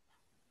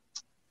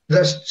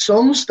this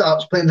song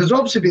starts playing. There's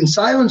obviously been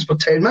silence for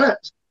 10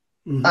 minutes.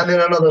 Mm-hmm. And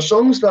then another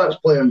song starts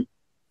playing.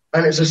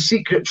 And it's a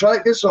secret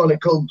track that's on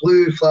it called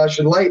Blue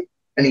Flashing Light.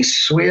 And he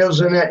swears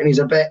in it and he's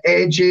a bit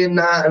edgy in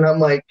that. And I'm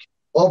like,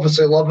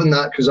 obviously loving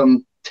that because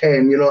I'm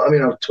 10, you know what I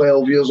mean? I'm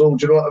 12 years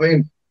old, you know what I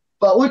mean?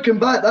 But looking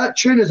back, that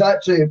tune is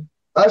actually,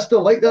 I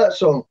still like that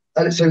song.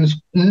 And it sounds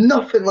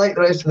nothing like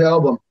the rest of the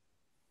album.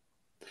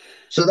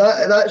 So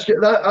that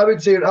I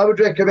would say, I would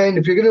recommend,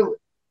 if you're going to,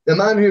 The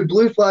Man Who,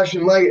 Blue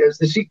Flashing Light, is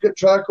the secret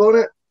track on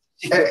it.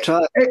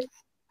 It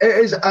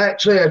is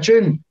actually a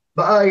tune.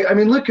 But I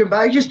mean, looking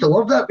back, I used to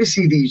love that with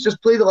CDs.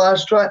 Just play the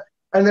last track.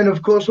 And then,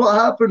 of course, what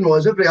happened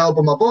was every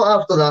album I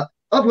bought after that,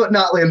 I've got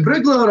Natalie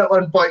Imbruglia on at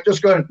one point,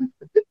 just going,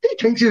 I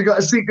think she's got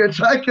a secret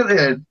track at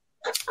the end.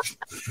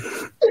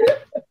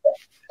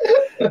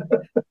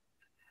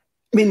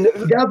 I mean,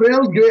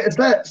 Gabrielle's greatest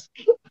hits.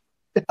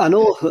 I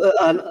know.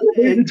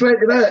 20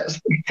 minutes.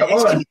 Come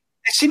on.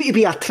 It seemed to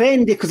be a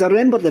trend because I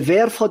remember the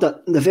Verve had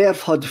it. The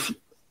Verve had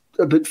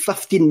about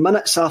 15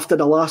 minutes after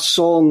the last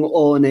song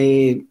on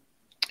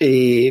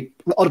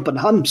Urban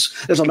Hymns.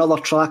 There's another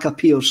track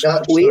appears.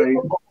 That's right.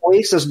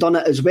 Boyce has done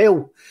it as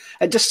well.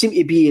 It just seemed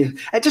to be.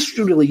 It just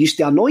really used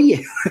to annoy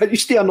you. It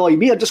used to annoy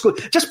me. I'd just go,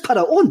 just put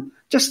it on.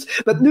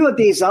 But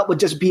nowadays that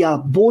would just be a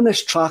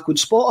bonus track on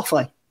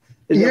Spotify.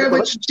 Yeah,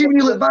 but see, when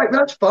you look back,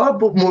 that's far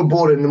more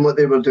boring than what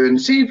they were doing.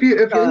 See, if you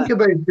think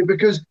about it,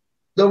 because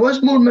there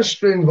was more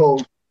mystery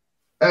involved.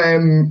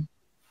 It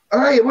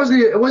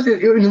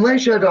wasn't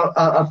unless you had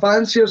a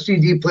fancier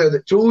CD player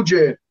that told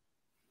you,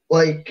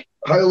 like,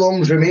 how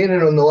long's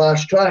remaining on the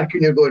last track,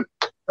 and you're going,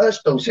 that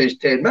still says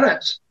 10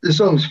 minutes. The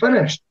song's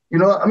finished. You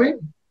know what I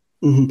mean?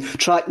 Mm-hmm.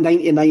 Track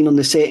 99 on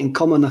the Second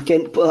Coming.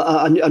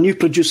 I knew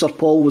producer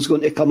Paul was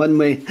going to come in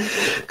with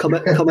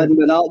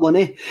that one,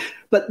 eh?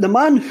 But The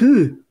Man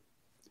Who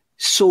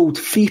sold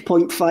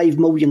 3.5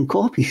 million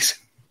copies.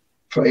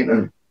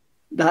 Frightening.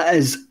 That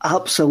is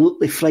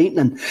absolutely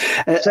frightening.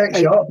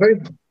 Sexy up,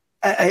 babe.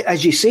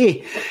 As you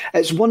say,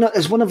 it's one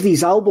of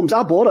these albums.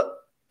 I bought it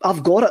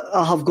I've got it.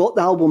 I have got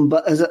the album,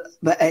 but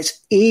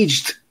it's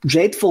aged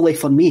dreadfully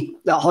for me.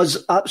 It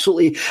has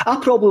absolutely. I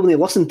probably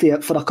listened to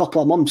it for a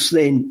couple of months,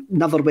 then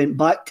never went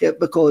back to it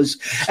because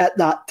at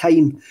that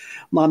time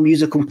my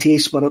musical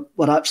tastes were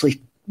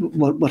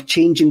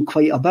changing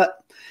quite a bit.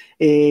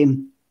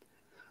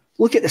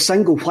 Look at the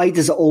single. Why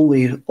does it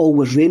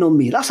always rain on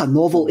me? That's a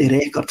novelty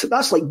record.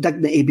 That's like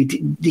Dignity by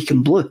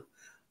Deacon Blue.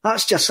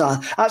 That's just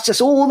that's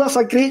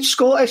a great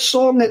Scottish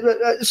song.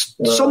 It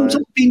sums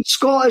up being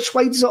Scottish.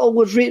 Why does it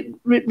always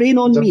rain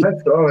on me?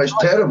 It's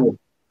terrible.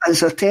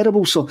 It's a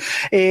terrible song.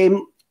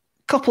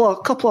 Couple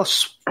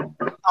of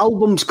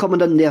albums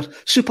coming in there.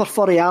 Super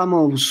Furry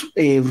Animals,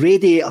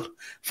 Radiator,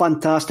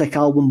 fantastic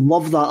album.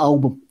 Love that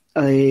album.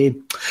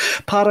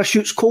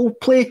 Parachutes,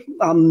 Coldplay.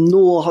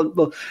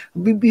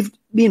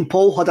 Me and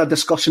Paul had a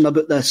discussion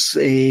about this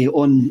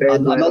on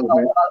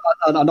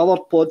another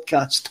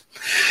podcast.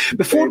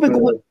 Before we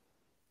go,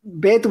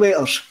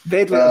 Bedwetters.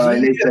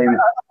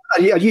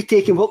 Are you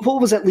taking what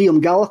was it? Liam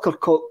Gallagher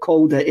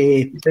called it?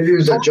 He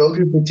was a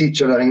geography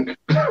teacher, I think.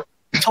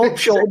 Top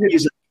shop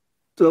music.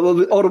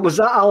 Or was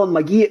that Alan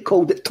McGee? It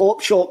called it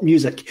top shop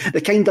music,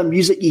 the kind of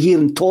music you hear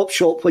in Top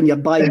Shop when you're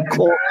buying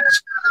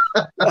clothes.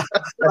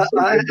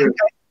 I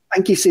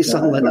think he says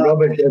something like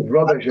that. It's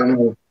rubbish, you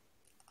know.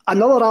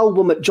 Another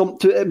album that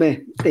jumped out at me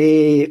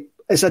it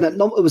was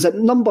at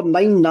number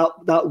 9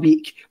 that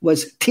week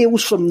was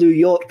Tales from New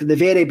York, the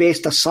very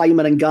best of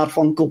Simon and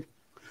Garfunkel.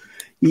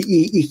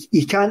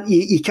 You can't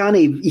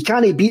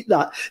beat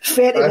that.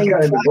 39 I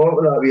can't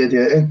bother that with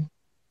you.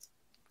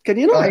 Can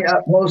you not?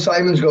 Paul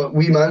Simon's got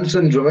wee man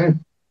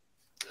syndrome.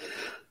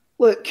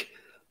 Look,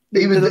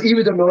 he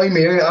would annoy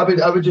me.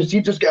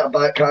 He'd just get a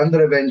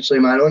backhander eventually,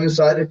 man.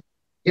 Honestly,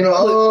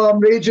 I'm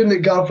raging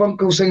that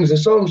Garfunkel sings the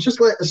songs.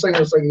 Just let the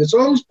singer sing the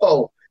songs,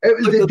 Paul. It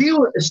was the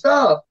deal at the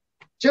start.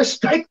 Just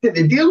stick to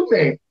the deal,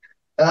 mate.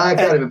 I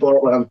can't even bother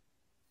with him.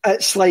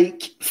 It's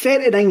like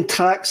 39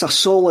 tracks of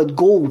solid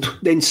gold,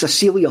 then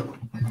Cecilia.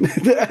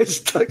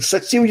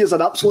 Cecilia's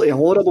an absolutely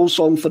horrible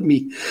song for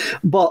me.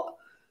 But,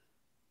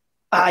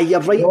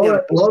 you're right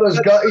there. Laura's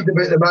gutted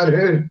about the Man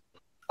Who.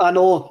 I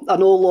know,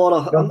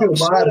 Laura. I feel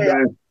bad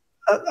now.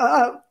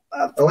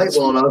 I like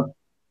Laura.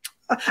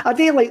 I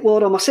do like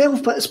Laura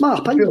myself, but it's my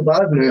opinion. I feel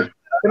bad now.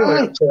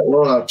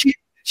 Laura.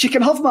 She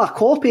can have my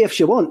copy if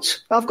she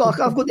wants. I've got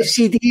the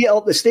CD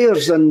up the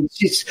stairs, and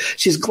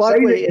she's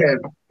gladly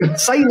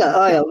sign it.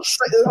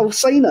 I'll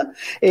sign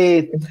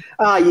it.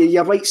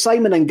 You're right.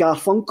 Simon and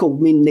Garfunkel.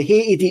 I mean, they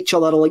hated each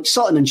other like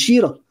Sutton and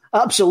Shearer.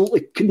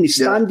 Absolutely couldn't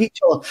stand each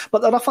other,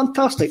 but they're a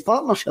fantastic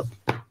partnership.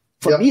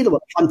 For me, they were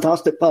a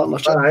fantastic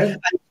partnership.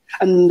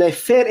 And the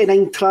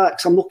 39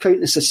 tracks, I'm not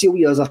counting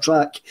Cecilia as a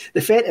track, the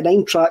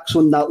 39 tracks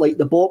on that, like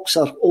The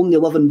Boxer, Only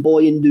Living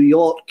Boy in New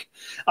York,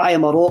 I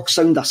Am a Rock,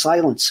 Sound of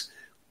Silence,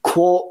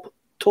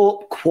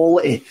 top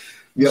quality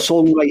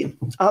songwriting,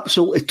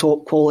 absolutely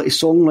top quality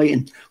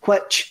songwriting,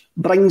 which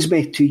brings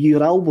me to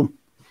your album,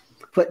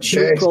 which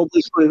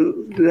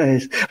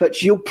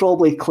you'll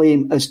probably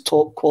claim as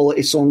top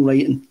quality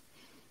songwriting.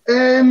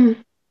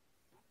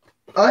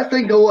 I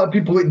think a lot of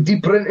people look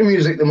deeper into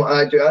music than what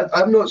I do.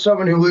 I'm not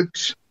someone who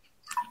looks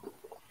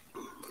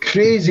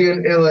crazy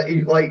into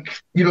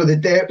the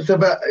depth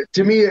of it.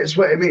 To me, it's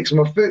what it makes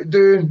my foot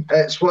do.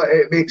 It's what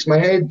it makes my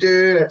head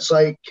do. It's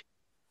like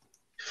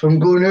if I'm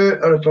going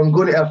out or if I'm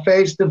going to a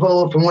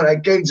festival, if I'm going to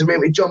gigs and make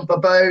me jump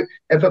about.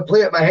 If I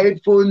play at my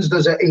headphones,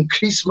 does it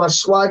increase my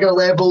swagger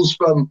levels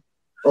from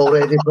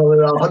already probably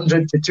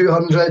 100 to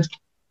 200?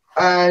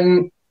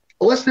 And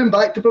listening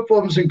back to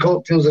Performance and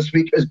Cocktails this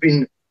week has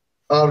been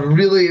a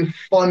really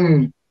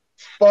fun-filled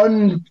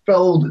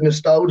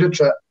nostalgia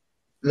trip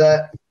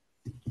that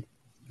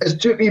has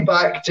took me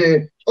back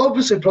to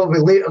obviously probably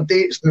later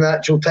dates than the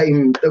actual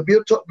time that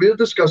we're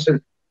discussing.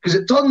 Because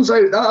it turns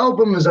out that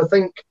album was, I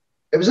think,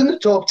 it was in the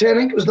top 10. I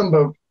think it was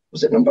number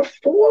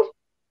 4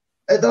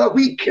 at that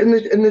week in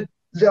the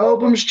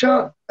albums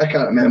chart? I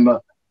can't remember.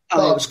 It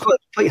was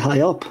quite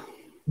high up.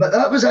 But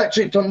that was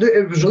actually, it turned out,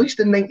 it was released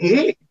in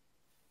 98.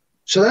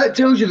 So that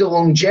tells you the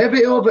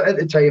longevity of it at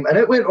the time. And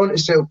it went on to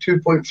sell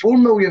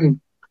 2.4 million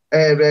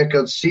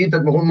records. See,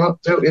 did my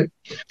homework, tell you.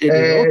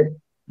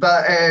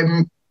 But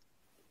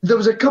there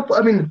was a couple,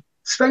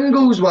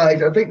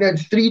 singles-wise, I think they had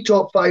 3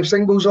 top 5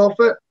 singles off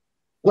it,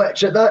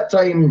 which at that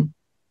time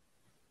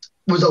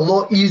was a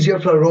lot easier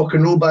for a rock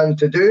and roll band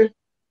to do.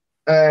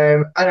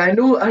 And I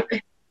know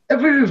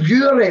every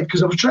review I read,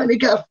 because I was trying to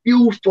get a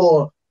feel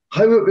for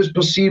how it was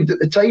perceived at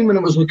the time when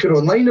I was looking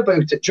online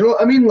about it. Do you know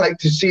what I mean? Like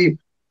to see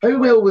how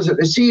well was it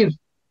received.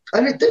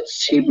 And it did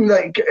seem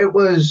like it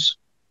was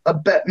a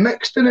bit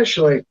mixed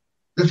initially.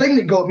 The thing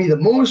that got me the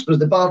most was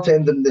the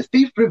Bartender and the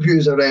Thief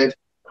reviews I read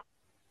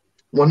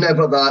were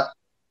never that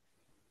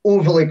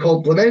overly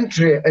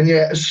complimentary. And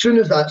yet, as soon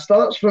as that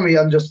starts for me,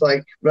 I'm just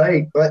like,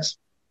 right, let's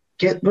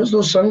get, what's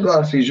those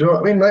sunglasses? You know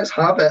what I mean? Let's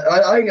have it.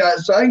 I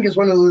think it's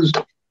one of those,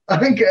 I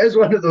think it is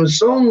one of those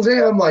songs,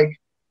 I'm like,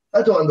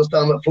 I don't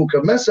understand what folk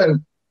are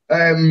missing.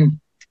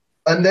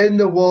 And then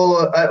there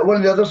was one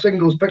of the other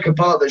singles, Pick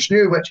Apart That's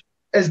New, which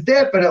is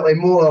definitely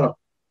more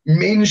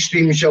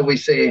mainstream, shall we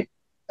say,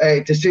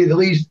 to say the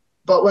least.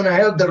 But when I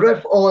heard the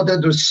riff, all I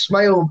did was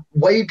smile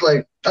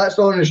widely. That's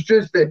the honest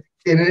truth.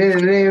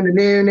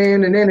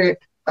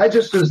 I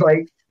just was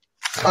like,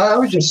 I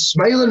was just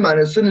smiling, man,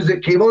 as soon as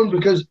it came on,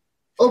 because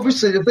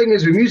obviously the thing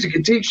is with music,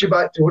 it takes you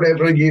back to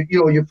whenever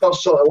you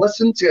first sort of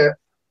listened to it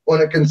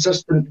on a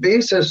consistent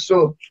basis.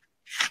 So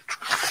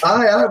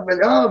I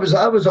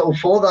was all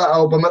for that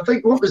album. I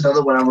think, what was the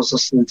other one I was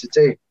listening to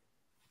today?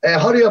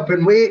 Hurry Up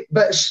and Wait,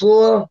 bit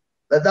slower.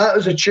 That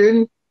was a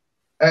tune.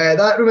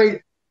 That reminds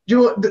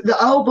the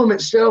album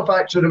itself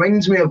actually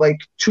reminds me of like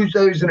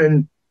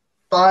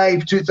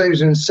 2005,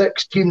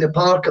 2006, Tea in the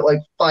Park at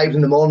like 5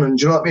 in the morning.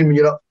 Do you know what I mean? When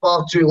you're up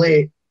far too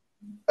late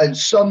and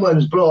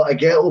someone's brought a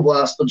ghetto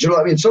blaster. Do you know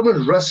what I mean?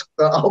 Someone's risked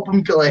that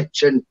album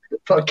collection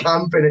for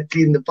camping at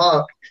Tea in the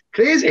Park.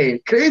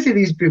 Crazy,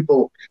 these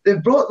people.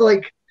 They've brought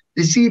like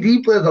the CD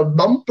player, their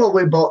mum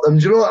probably bought them.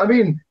 Do you know what I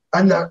mean?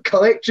 And their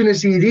collection of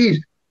CDs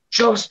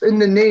just in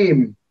the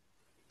name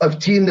of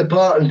Tea in the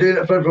Park and doing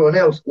it for everyone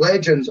else.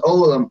 Legends,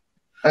 all of them.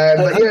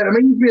 But yeah, it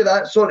reminds me of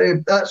that sort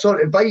of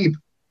vibe.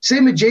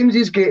 Same with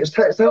James's Greatest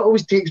Hits. That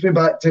always takes me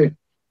back to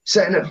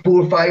sitting at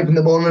 4 or 5 in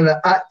the morning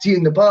at Tea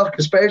in the Park,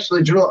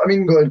 especially. Do you know what I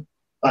mean? Going,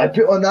 I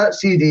put on that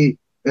CD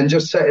and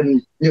just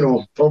sitting,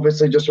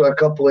 obviously just with a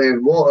couple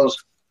of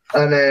waters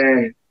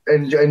and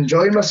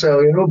enjoying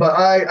myself, But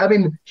I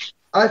mean,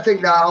 I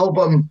think that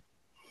album,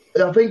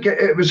 I think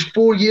it was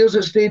 4 years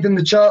it stayed in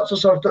the charts or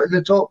sort of in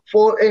the top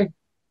 40,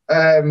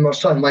 or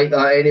something like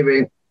that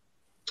anyway.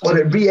 Or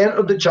it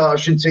re-entered the chart,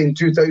 I should say, in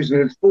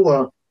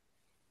 2004,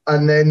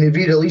 and then they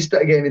re-released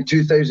it again in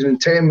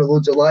 2010 with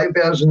loads of live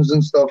versions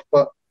and stuff.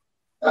 But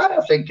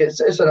I think it's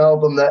an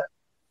album that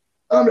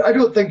I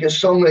don't think it's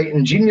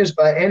songwriting genius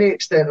by any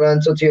extent. To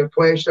answer to your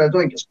question, I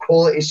don't think it's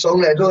quality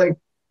songwriting.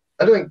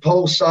 I don't think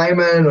Paul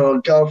Simon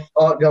or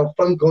Art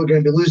Garfunkel are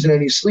going to be losing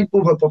any sleep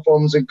over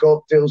performance and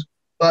Cocktails.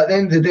 But at the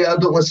end of the day, I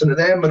don't listen to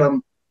them when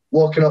I'm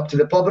walking up to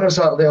the pub on a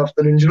Saturday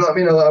afternoon. Do you know what I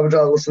mean? I would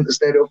rather listen to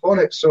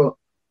Stereophonics. So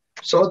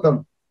sod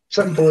them.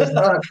 Simple as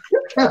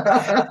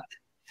that.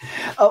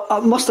 I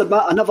must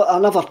admit, I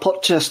never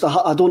purchased.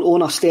 I don't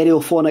own a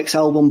Stereophonics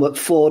album, but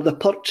for the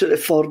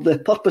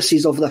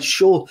purposes of this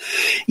show,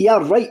 yeah,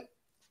 right.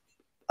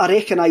 I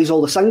recognise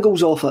all the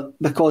singles off it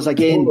because,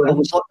 again,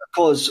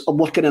 because I'm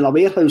working in a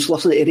warehouse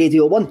listening to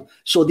Radio 1,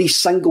 so these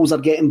singles are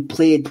getting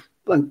played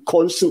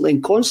constantly.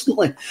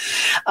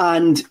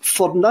 And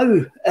for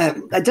now,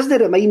 it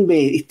doesn't remind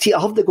me.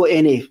 I haven't got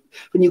any.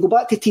 When you go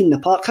back to Tea in the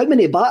Park, how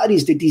many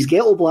batteries did these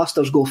ghetto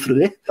blasters go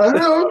through? I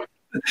know.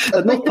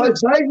 I think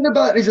the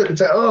batteries at the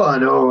time. Oh, I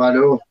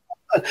know.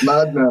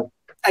 Madman.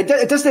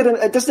 It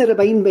doesn't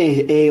remind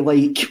me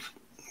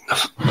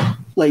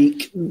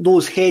like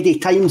those heady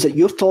times that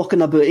you're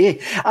talking about.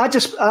 I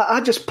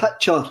just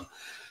picture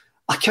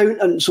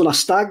accountants on a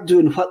stag do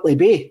in Whitley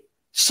Bay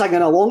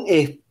singing along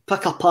to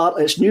Pick Apart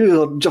It's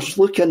New or Just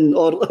Looking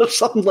or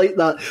something like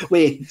that.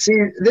 Wait. See,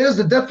 there's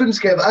the difference,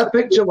 Kev. I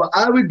picture what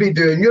I would be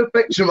doing. You're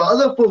picturing what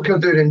other folk are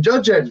doing and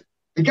judging.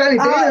 You can't do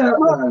that,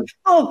 man.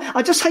 No,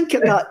 I just think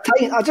at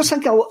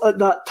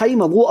that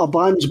time a lot of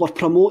bands were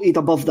promoted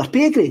above their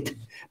pay grade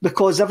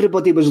because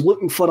everybody was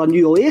looking for a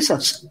new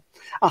Oasis.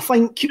 I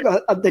think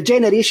the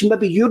generation,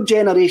 maybe your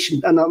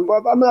generation, and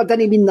I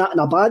didn't mean that in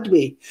a bad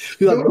way,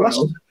 who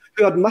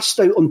had missed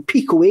out on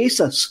peak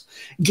Oasis,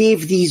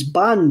 gave these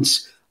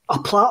bands a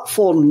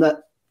platform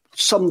that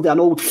an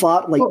old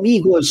fart like me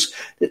goes,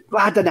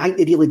 I didn't think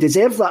they really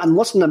deserved that. And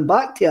listening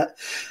back to it,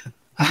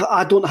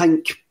 I don't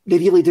think they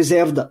really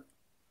deserved it.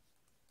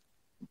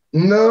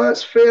 No,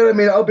 that's fair. I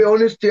mean, I'll be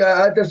honest with you,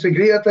 I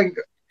disagree. I think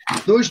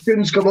those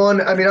tunes come on.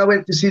 I mean, I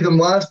went to see them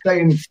last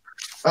time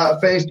at a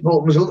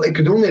festival. It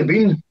could only have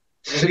been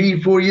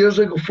 3-4 years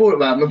ago,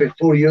 maybe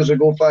 4 years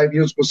ago, 5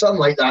 years ago, something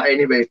like that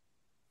anyway,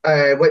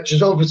 which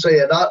is obviously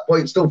at that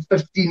point still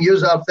 15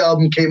 years after the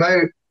album came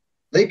out.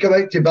 They come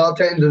out to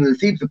Bartender and the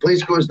Thief, the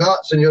place goes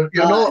nuts, and you're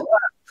not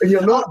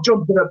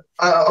jumping up.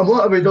 And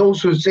what I would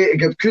also say to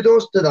give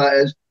kudos to that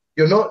is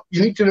you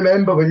need to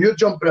remember when you're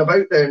jumping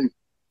about then,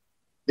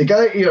 the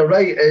guy to your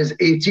right is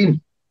 18.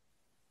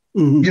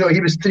 Mm-hmm. He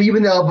was 3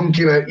 when the album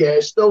came out. Yeah,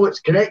 it's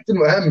connecting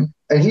with him,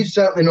 and he's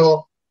certainly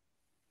not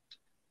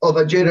of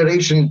a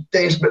generation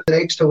desperate the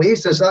next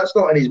Oasis. That's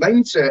not in his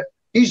mindset.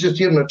 He's just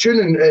hearing a tune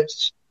and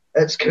it's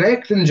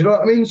connecting. Do you know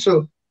what I mean?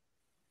 So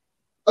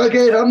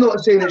again, I'm not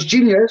saying it's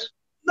genius.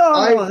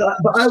 No,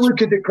 but I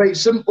look at it quite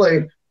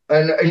simply,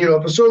 and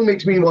if a song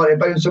makes me want to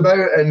bounce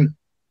about, and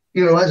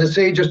as I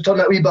say, just turn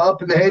it a wee bit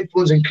up in the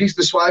headphones, increase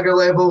the swagger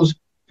levels,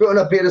 put on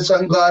a pair of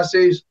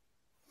sunglasses,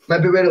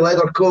 maybe wear a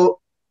leather coat,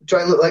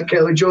 try and look like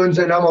Kelly Jones,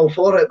 and I'm all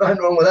for it.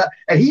 Nothing wrong with that.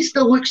 And he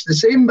still looks the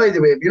same, by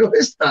the way. Have you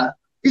noticed that?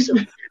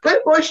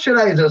 What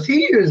moisturisers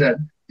he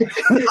using?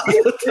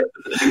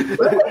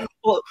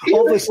 Well,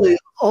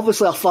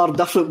 obviously a far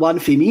different one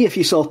for me. If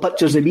you saw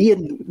pictures of me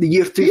in the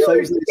year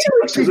 2000, he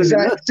looks the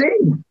exact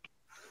same.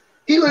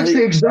 He looks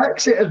the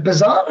exact same. It's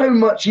bizarre how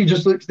much he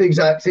just looks the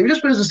exact same. He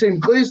just wears the same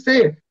clothes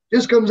too.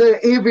 Just comes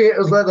out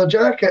aviator's leather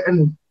jacket,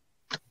 and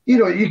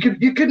you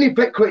couldn't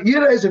pick what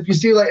year it is if you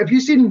see if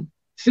you've seen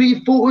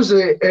three photos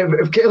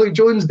of Kelly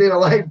Jones doing a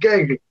live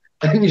gig,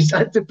 and you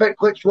had to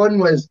pick which one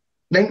was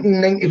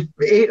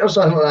 1998 or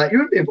something like that. You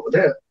wouldn't be able to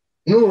do it.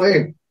 No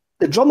way.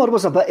 The drummer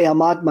was a bit of a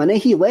madman.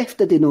 He left,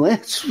 did he know?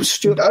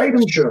 Stuart,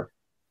 I'm sure.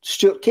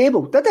 Stuart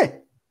Cable, did he?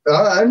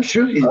 I'm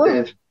sure he's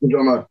dead, the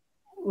drummer.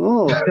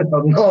 Oh.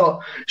 I'm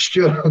not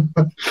sure.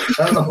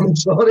 I'm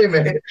sorry,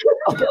 mate.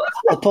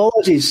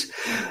 Apologies.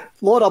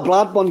 Laura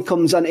Bradburn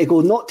comes in to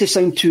go, not to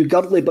sound too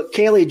girly, but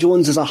Kelly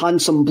Jones is a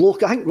handsome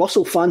bloke. I think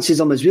Russell fancies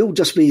him as well,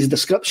 just with his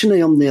description of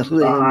him there.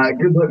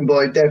 Good looking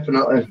boy,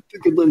 definitely.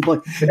 Good looking boy.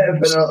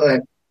 Definitely.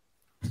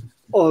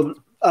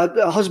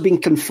 It has been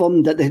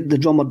confirmed that the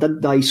drummer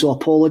did die, so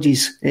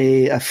apologies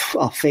if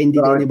I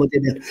offended anybody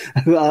there.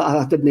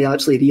 I didn't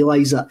actually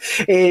realise that.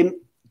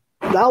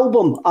 The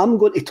album I'm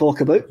going to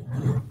talk about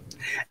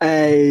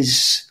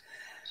is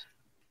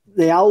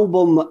the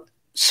album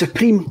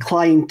Supreme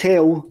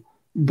Clientele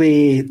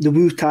by the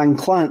Wu-Tang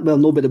Clan. Well,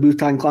 not by the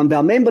Wu-Tang Clan, but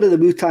a member of the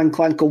Wu-Tang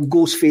Clan called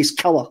Ghostface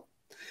Killah.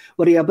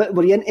 Were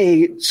you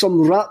into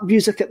some rap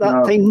music at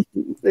that time?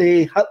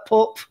 Hip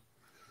hop?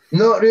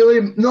 Not really.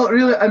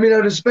 I mean, I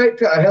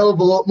respect it a hell of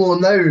a lot more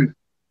now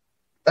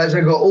as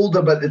I got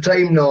older, but at the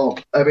time, no.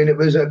 I mean, it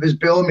was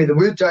beyond me. The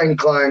Wu-Tang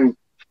Clan.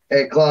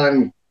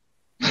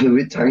 The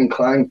Wu-Tang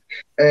Clan.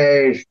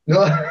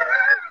 No,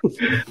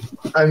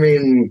 I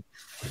mean,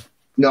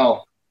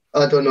 no.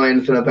 I don't know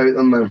anything about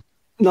them, man.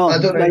 No, I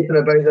don't know anything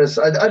about this.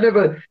 I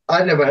never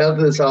heard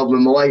of this album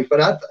in my life.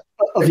 And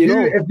if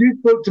you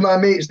spoke to my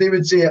mates, they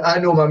would say, I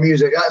know my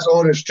music. That's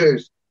honest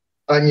truth.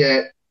 And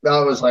yet,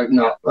 I was like,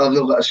 no, I've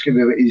not got a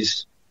Scooby with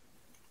these.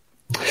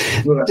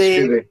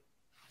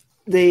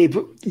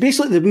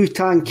 Basically the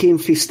Wu-Tang came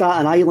from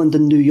Staten Island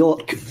in New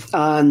York,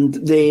 and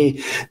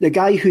the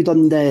guy who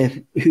done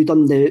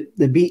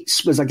the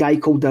beats was a guy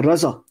called the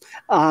RZA,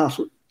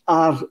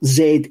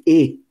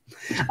 RZA,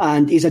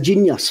 and he's a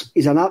genius.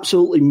 He's an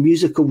absolutely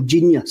musical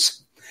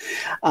genius.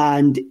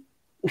 And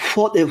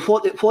what they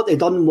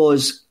done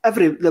was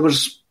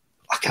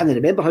I can't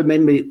remember how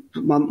many.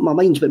 My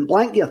mind's been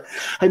blank here.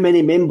 How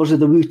many members of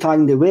the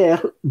Wu-Tang there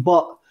were,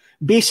 but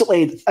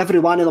basically every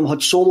one of them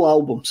had solo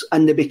albums,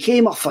 and they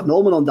became a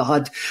phenomenon. They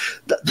had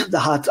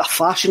a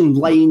fashion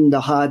line, they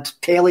had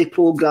telly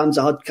programs,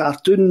 they had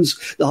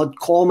cartoons, they had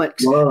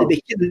comics. Wow.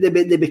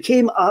 They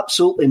became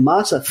absolutely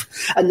massive,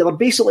 and they were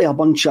basically a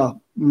bunch of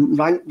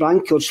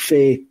rankers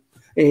for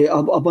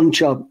a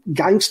bunch of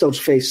gangsters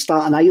for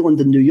Staten Island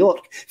in New York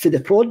for the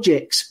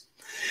projects.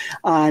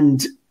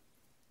 And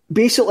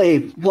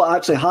basically what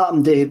actually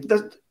happened,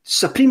 the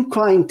Supreme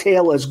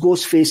Clientele is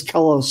Ghostface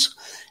Killah's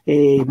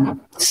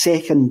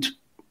second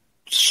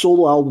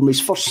solo album. His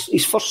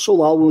first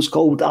solo album was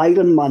called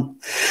Iron Man,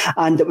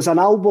 and it was an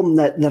album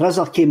that the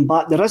RZA came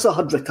back. The RZA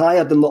had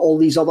retired, and all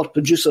these other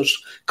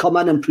producers come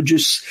in and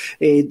produce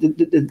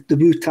the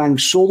Wu-Tang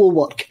solo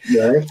work.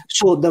 Yeah.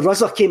 So the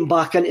RZA came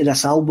back into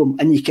this album,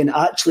 and you can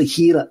actually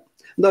hear it.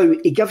 Now,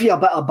 he give you a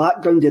bit of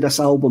background of this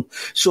album.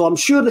 So I'm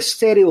sure the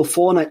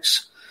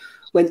Stereophonics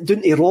went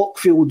down to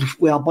Rockfield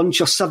with a bunch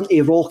of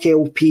 70 rock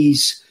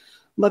LPs,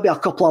 maybe a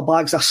couple of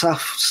bags of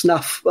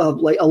snuff,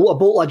 like a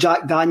bottle of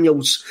Jack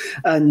Daniels,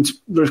 and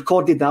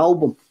recorded the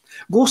album.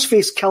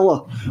 Ghostface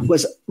Killah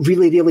was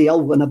really, really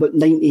ill in about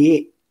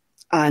 98,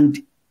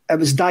 and it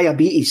was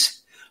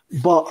diabetes.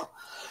 But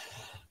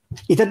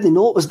he didn't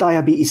know it was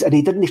diabetes, and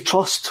he didn't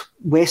trust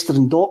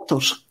Western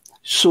doctors.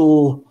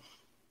 So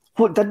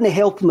what didn't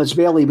help him as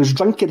well, he was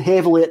drinking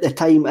heavily at the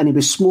time, and he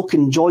was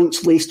smoking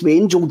joints laced with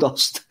angel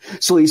dust.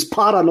 So his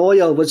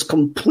paranoia was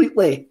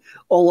completely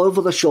all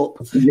over the shop.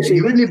 Yeah, so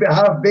you wouldn't be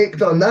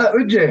half-baked on that,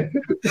 would you?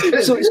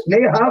 So it's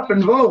not half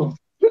involved.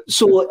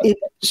 So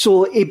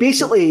he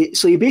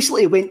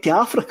basically went to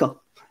Africa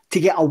to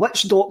get a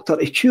witch doctor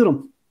to cure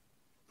him.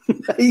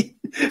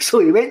 So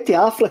he went to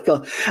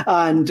Africa,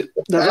 and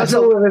that's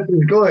all where this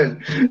is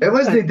going. It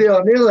wasn't the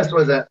Ornelas,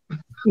 was it?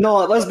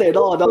 No, it wasn't.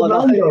 No,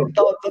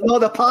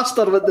 the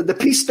pastor, the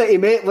priest that he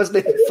met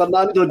wasn't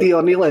Fernando de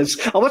Ornelas.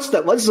 I wished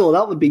it was, though.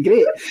 That would be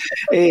great.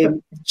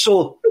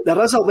 So the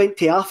RZA went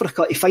to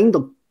Africa to find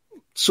him.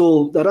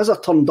 So the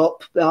RZA turned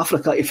up to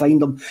Africa to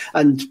find him,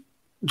 and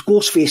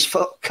Ghostface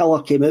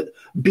Killah came out,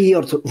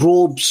 beard,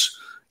 robes,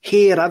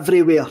 hair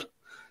everywhere,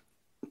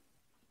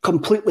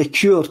 completely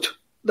cured.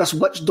 This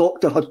witch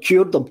doctor had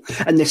cured them,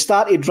 and they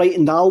started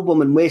writing the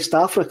album in West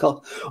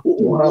Africa,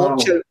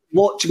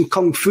 watching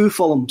kung fu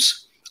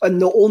films on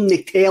the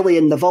only telly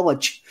in the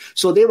village.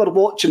 So they were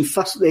watching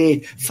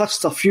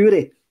Fists of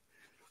Fury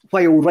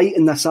while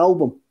writing this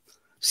album.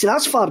 See,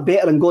 that's far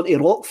better than going to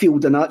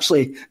Rockfield and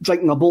actually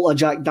drinking a bottle of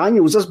Jack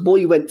Daniels. This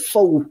boy went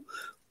full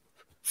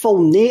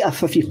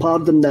native, if you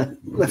pardon the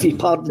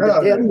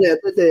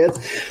term.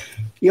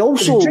 He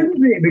also... The tunes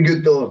need to be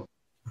good, though.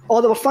 Oh,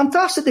 they were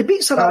fantastic. The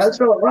beats are...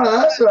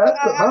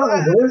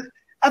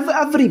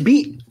 Every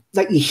beat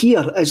that you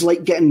hear is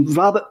like getting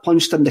rabbit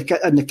punched in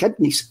the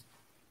kidneys.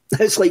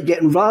 It's like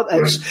getting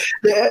rabbit.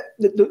 The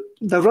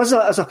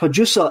RZA as a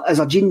producer is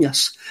a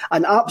genius,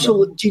 an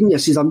absolute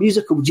genius. He's a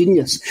musical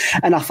genius.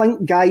 And I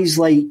think guys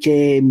like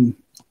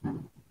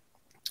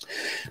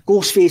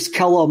Ghostface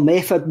Killer,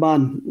 Method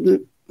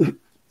Man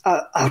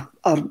are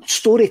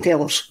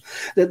storytellers.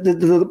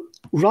 The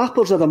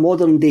rappers are the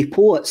modern day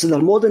poets, and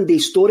they're modern day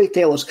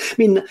storytellers. I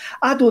mean,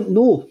 I don't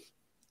know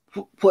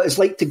what it's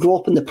like to grow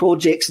up in the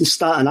projects in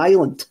Staten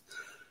Island.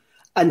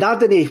 And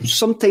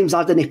sometimes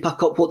I didn't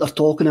pick up what they're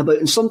talking about,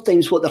 and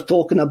sometimes what they're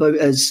talking about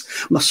is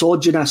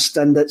misogynist,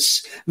 and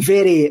it's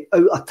very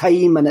out of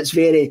time, and it's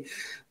very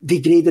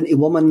degrading to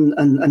women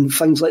and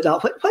things like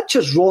that, which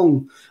is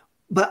wrong.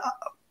 But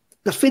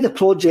they're for the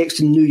projects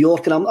in New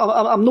York, and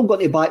I'm not going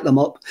to back them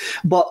up.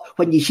 But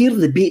when you hear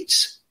the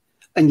beats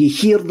and you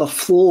hear their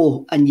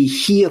flow and you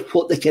hear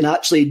what they can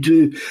actually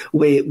do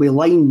with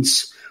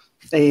lines,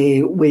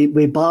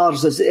 with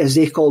bars, as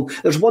they call.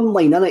 There's one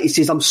line in it, he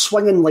says, "I'm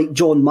swinging like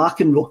John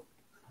McEnroe."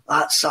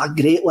 That's a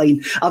great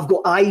line. "I've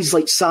got eyes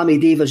like Sammy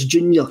Davis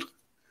Jr."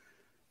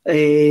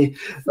 I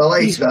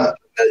like that.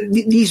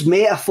 These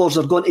metaphors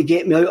are going to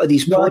get me out of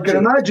these projects. I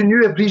can imagine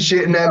you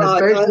appreciating them,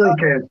 especially,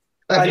 Ken.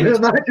 I can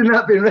imagine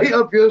that being right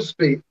up your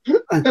street.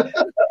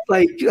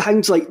 Like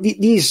things like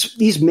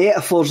these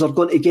metaphors are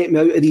going to get me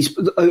out of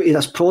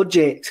this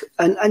project,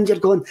 and you're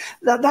going,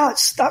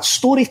 that's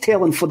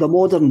storytelling for the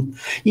modern.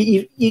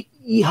 You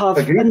have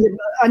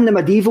in the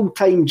medieval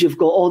times, you've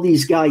got all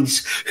these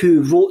guys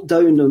who wrote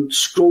down on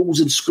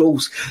scrolls and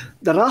scrolls.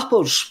 The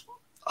rappers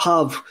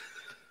have,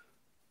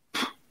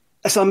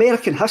 it's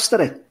American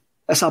history.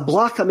 It's a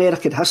black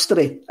American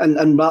history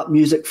in rap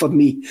music for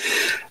me.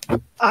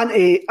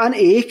 Andy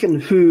Aiken,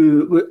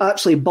 who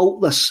actually built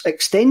this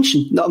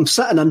extension that I'm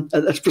sitting in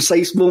at this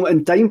precise moment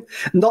in time,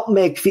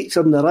 Nutmeg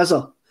featuring the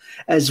RZA,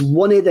 is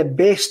one of the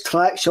best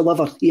tracks you'll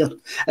ever hear.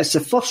 It's the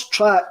first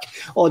track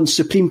on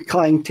Supreme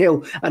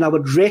Clientele, and I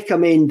would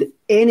recommend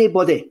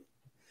anybody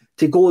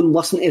to go and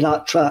listen to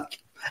that track.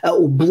 It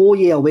will blow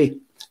you away.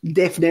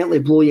 Definitely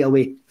blow you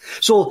away.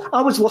 So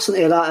I was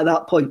listening to that at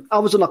that point. I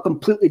was on a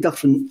completely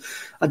different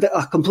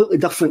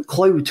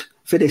cloud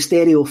for the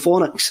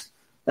Stereophonics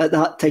at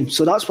that time.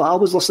 So that's what I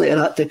was listening to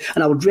that time.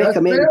 And I would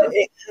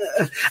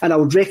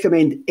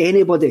recommend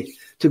anybody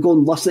to go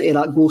and listen to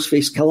that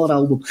Ghostface Killer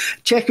album.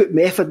 Check out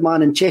Method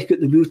Man and check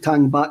out the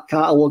Wu-Tang back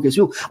catalogue as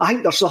well. I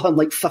think there's something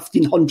like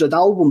 1,500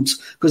 albums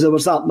because there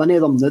was that many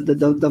of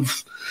them.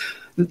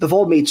 They've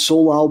all made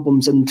solo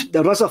albums, and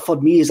the RZA for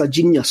me is a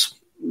genius.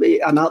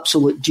 An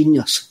absolute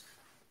genius.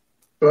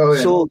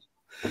 Brilliant.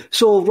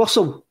 So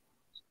Russell,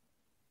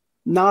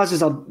 Nas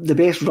is the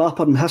best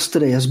rapper in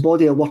history. His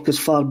body of work is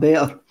far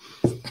better.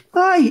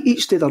 Aye,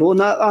 each to their own.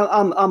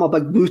 I'm a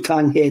big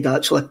Wu-Tang head,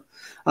 actually.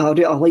 I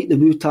like the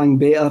Wu-Tang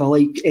better. I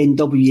like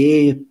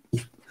NWA.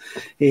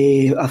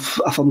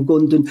 If I'm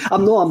going down,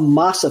 I'm not a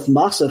massive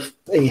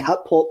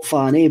hip hop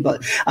fan,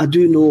 but I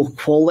do know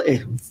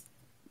quality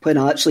when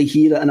I actually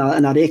hear it, and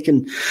I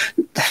reckon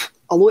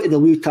a lot of the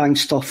Wu-Tang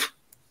stuff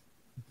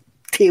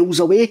tails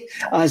away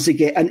as they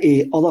get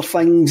into other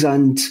things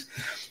and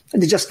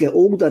they just get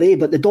older,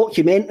 But the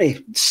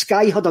documentary,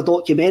 Sky had a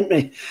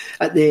documentary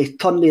at the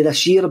turn of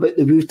this year about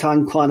the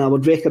Wu-Tang Clan. I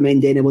would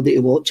recommend anybody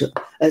to watch it.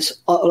 It's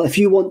if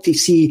you want to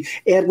see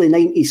early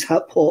 90s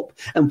hip-hop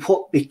and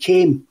what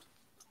became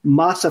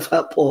massive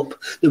hip-hop,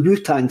 the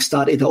Wu-Tang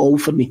started it all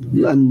for me.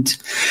 And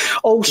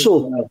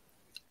also,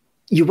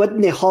 you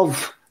wouldn't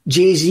have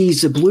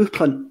Jay-Z's The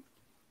Blueprint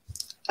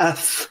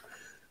if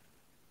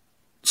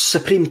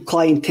Supreme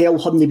Clientele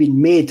hadn't been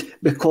made,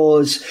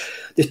 because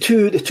the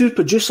two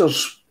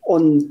producers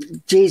on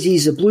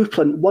Jay-Z's The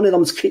Blueprint, one of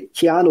them's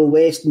Keanu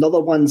West, another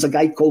one's a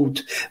guy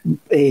called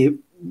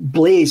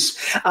Blaze,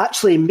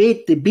 actually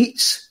made the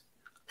beats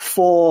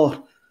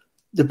for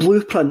The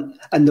Blueprint,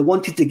 and they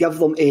wanted to give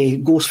them a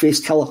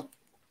Ghostface Killer.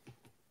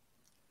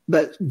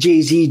 But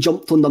Jay-Z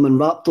jumped on them and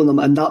rapped on them,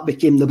 and that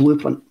became The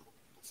Blueprint.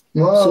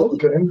 Wow,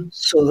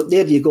 So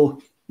there you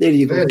go.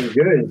 Very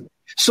good.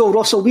 So,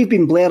 Russell, we've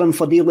been blaring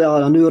for nearly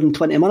an hour and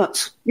 20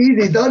 minutes.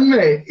 Easy done,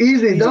 mate.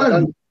 Easy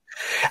done.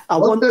 I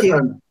want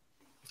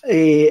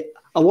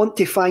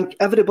to thank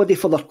everybody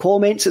for their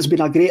comments. It's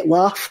been a great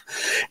laugh.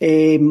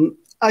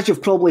 As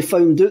you've probably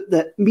found out,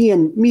 that me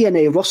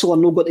and Russell are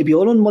not going to be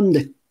on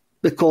Monday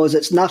because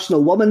it's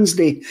National Women's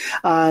Day,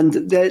 and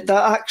the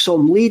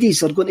ACSOM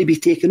ladies are going to be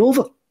taking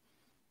over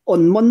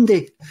on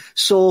Monday.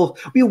 So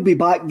we'll be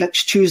back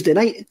next Tuesday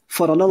night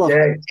for another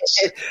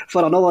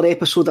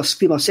episode of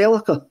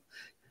Screamacelica.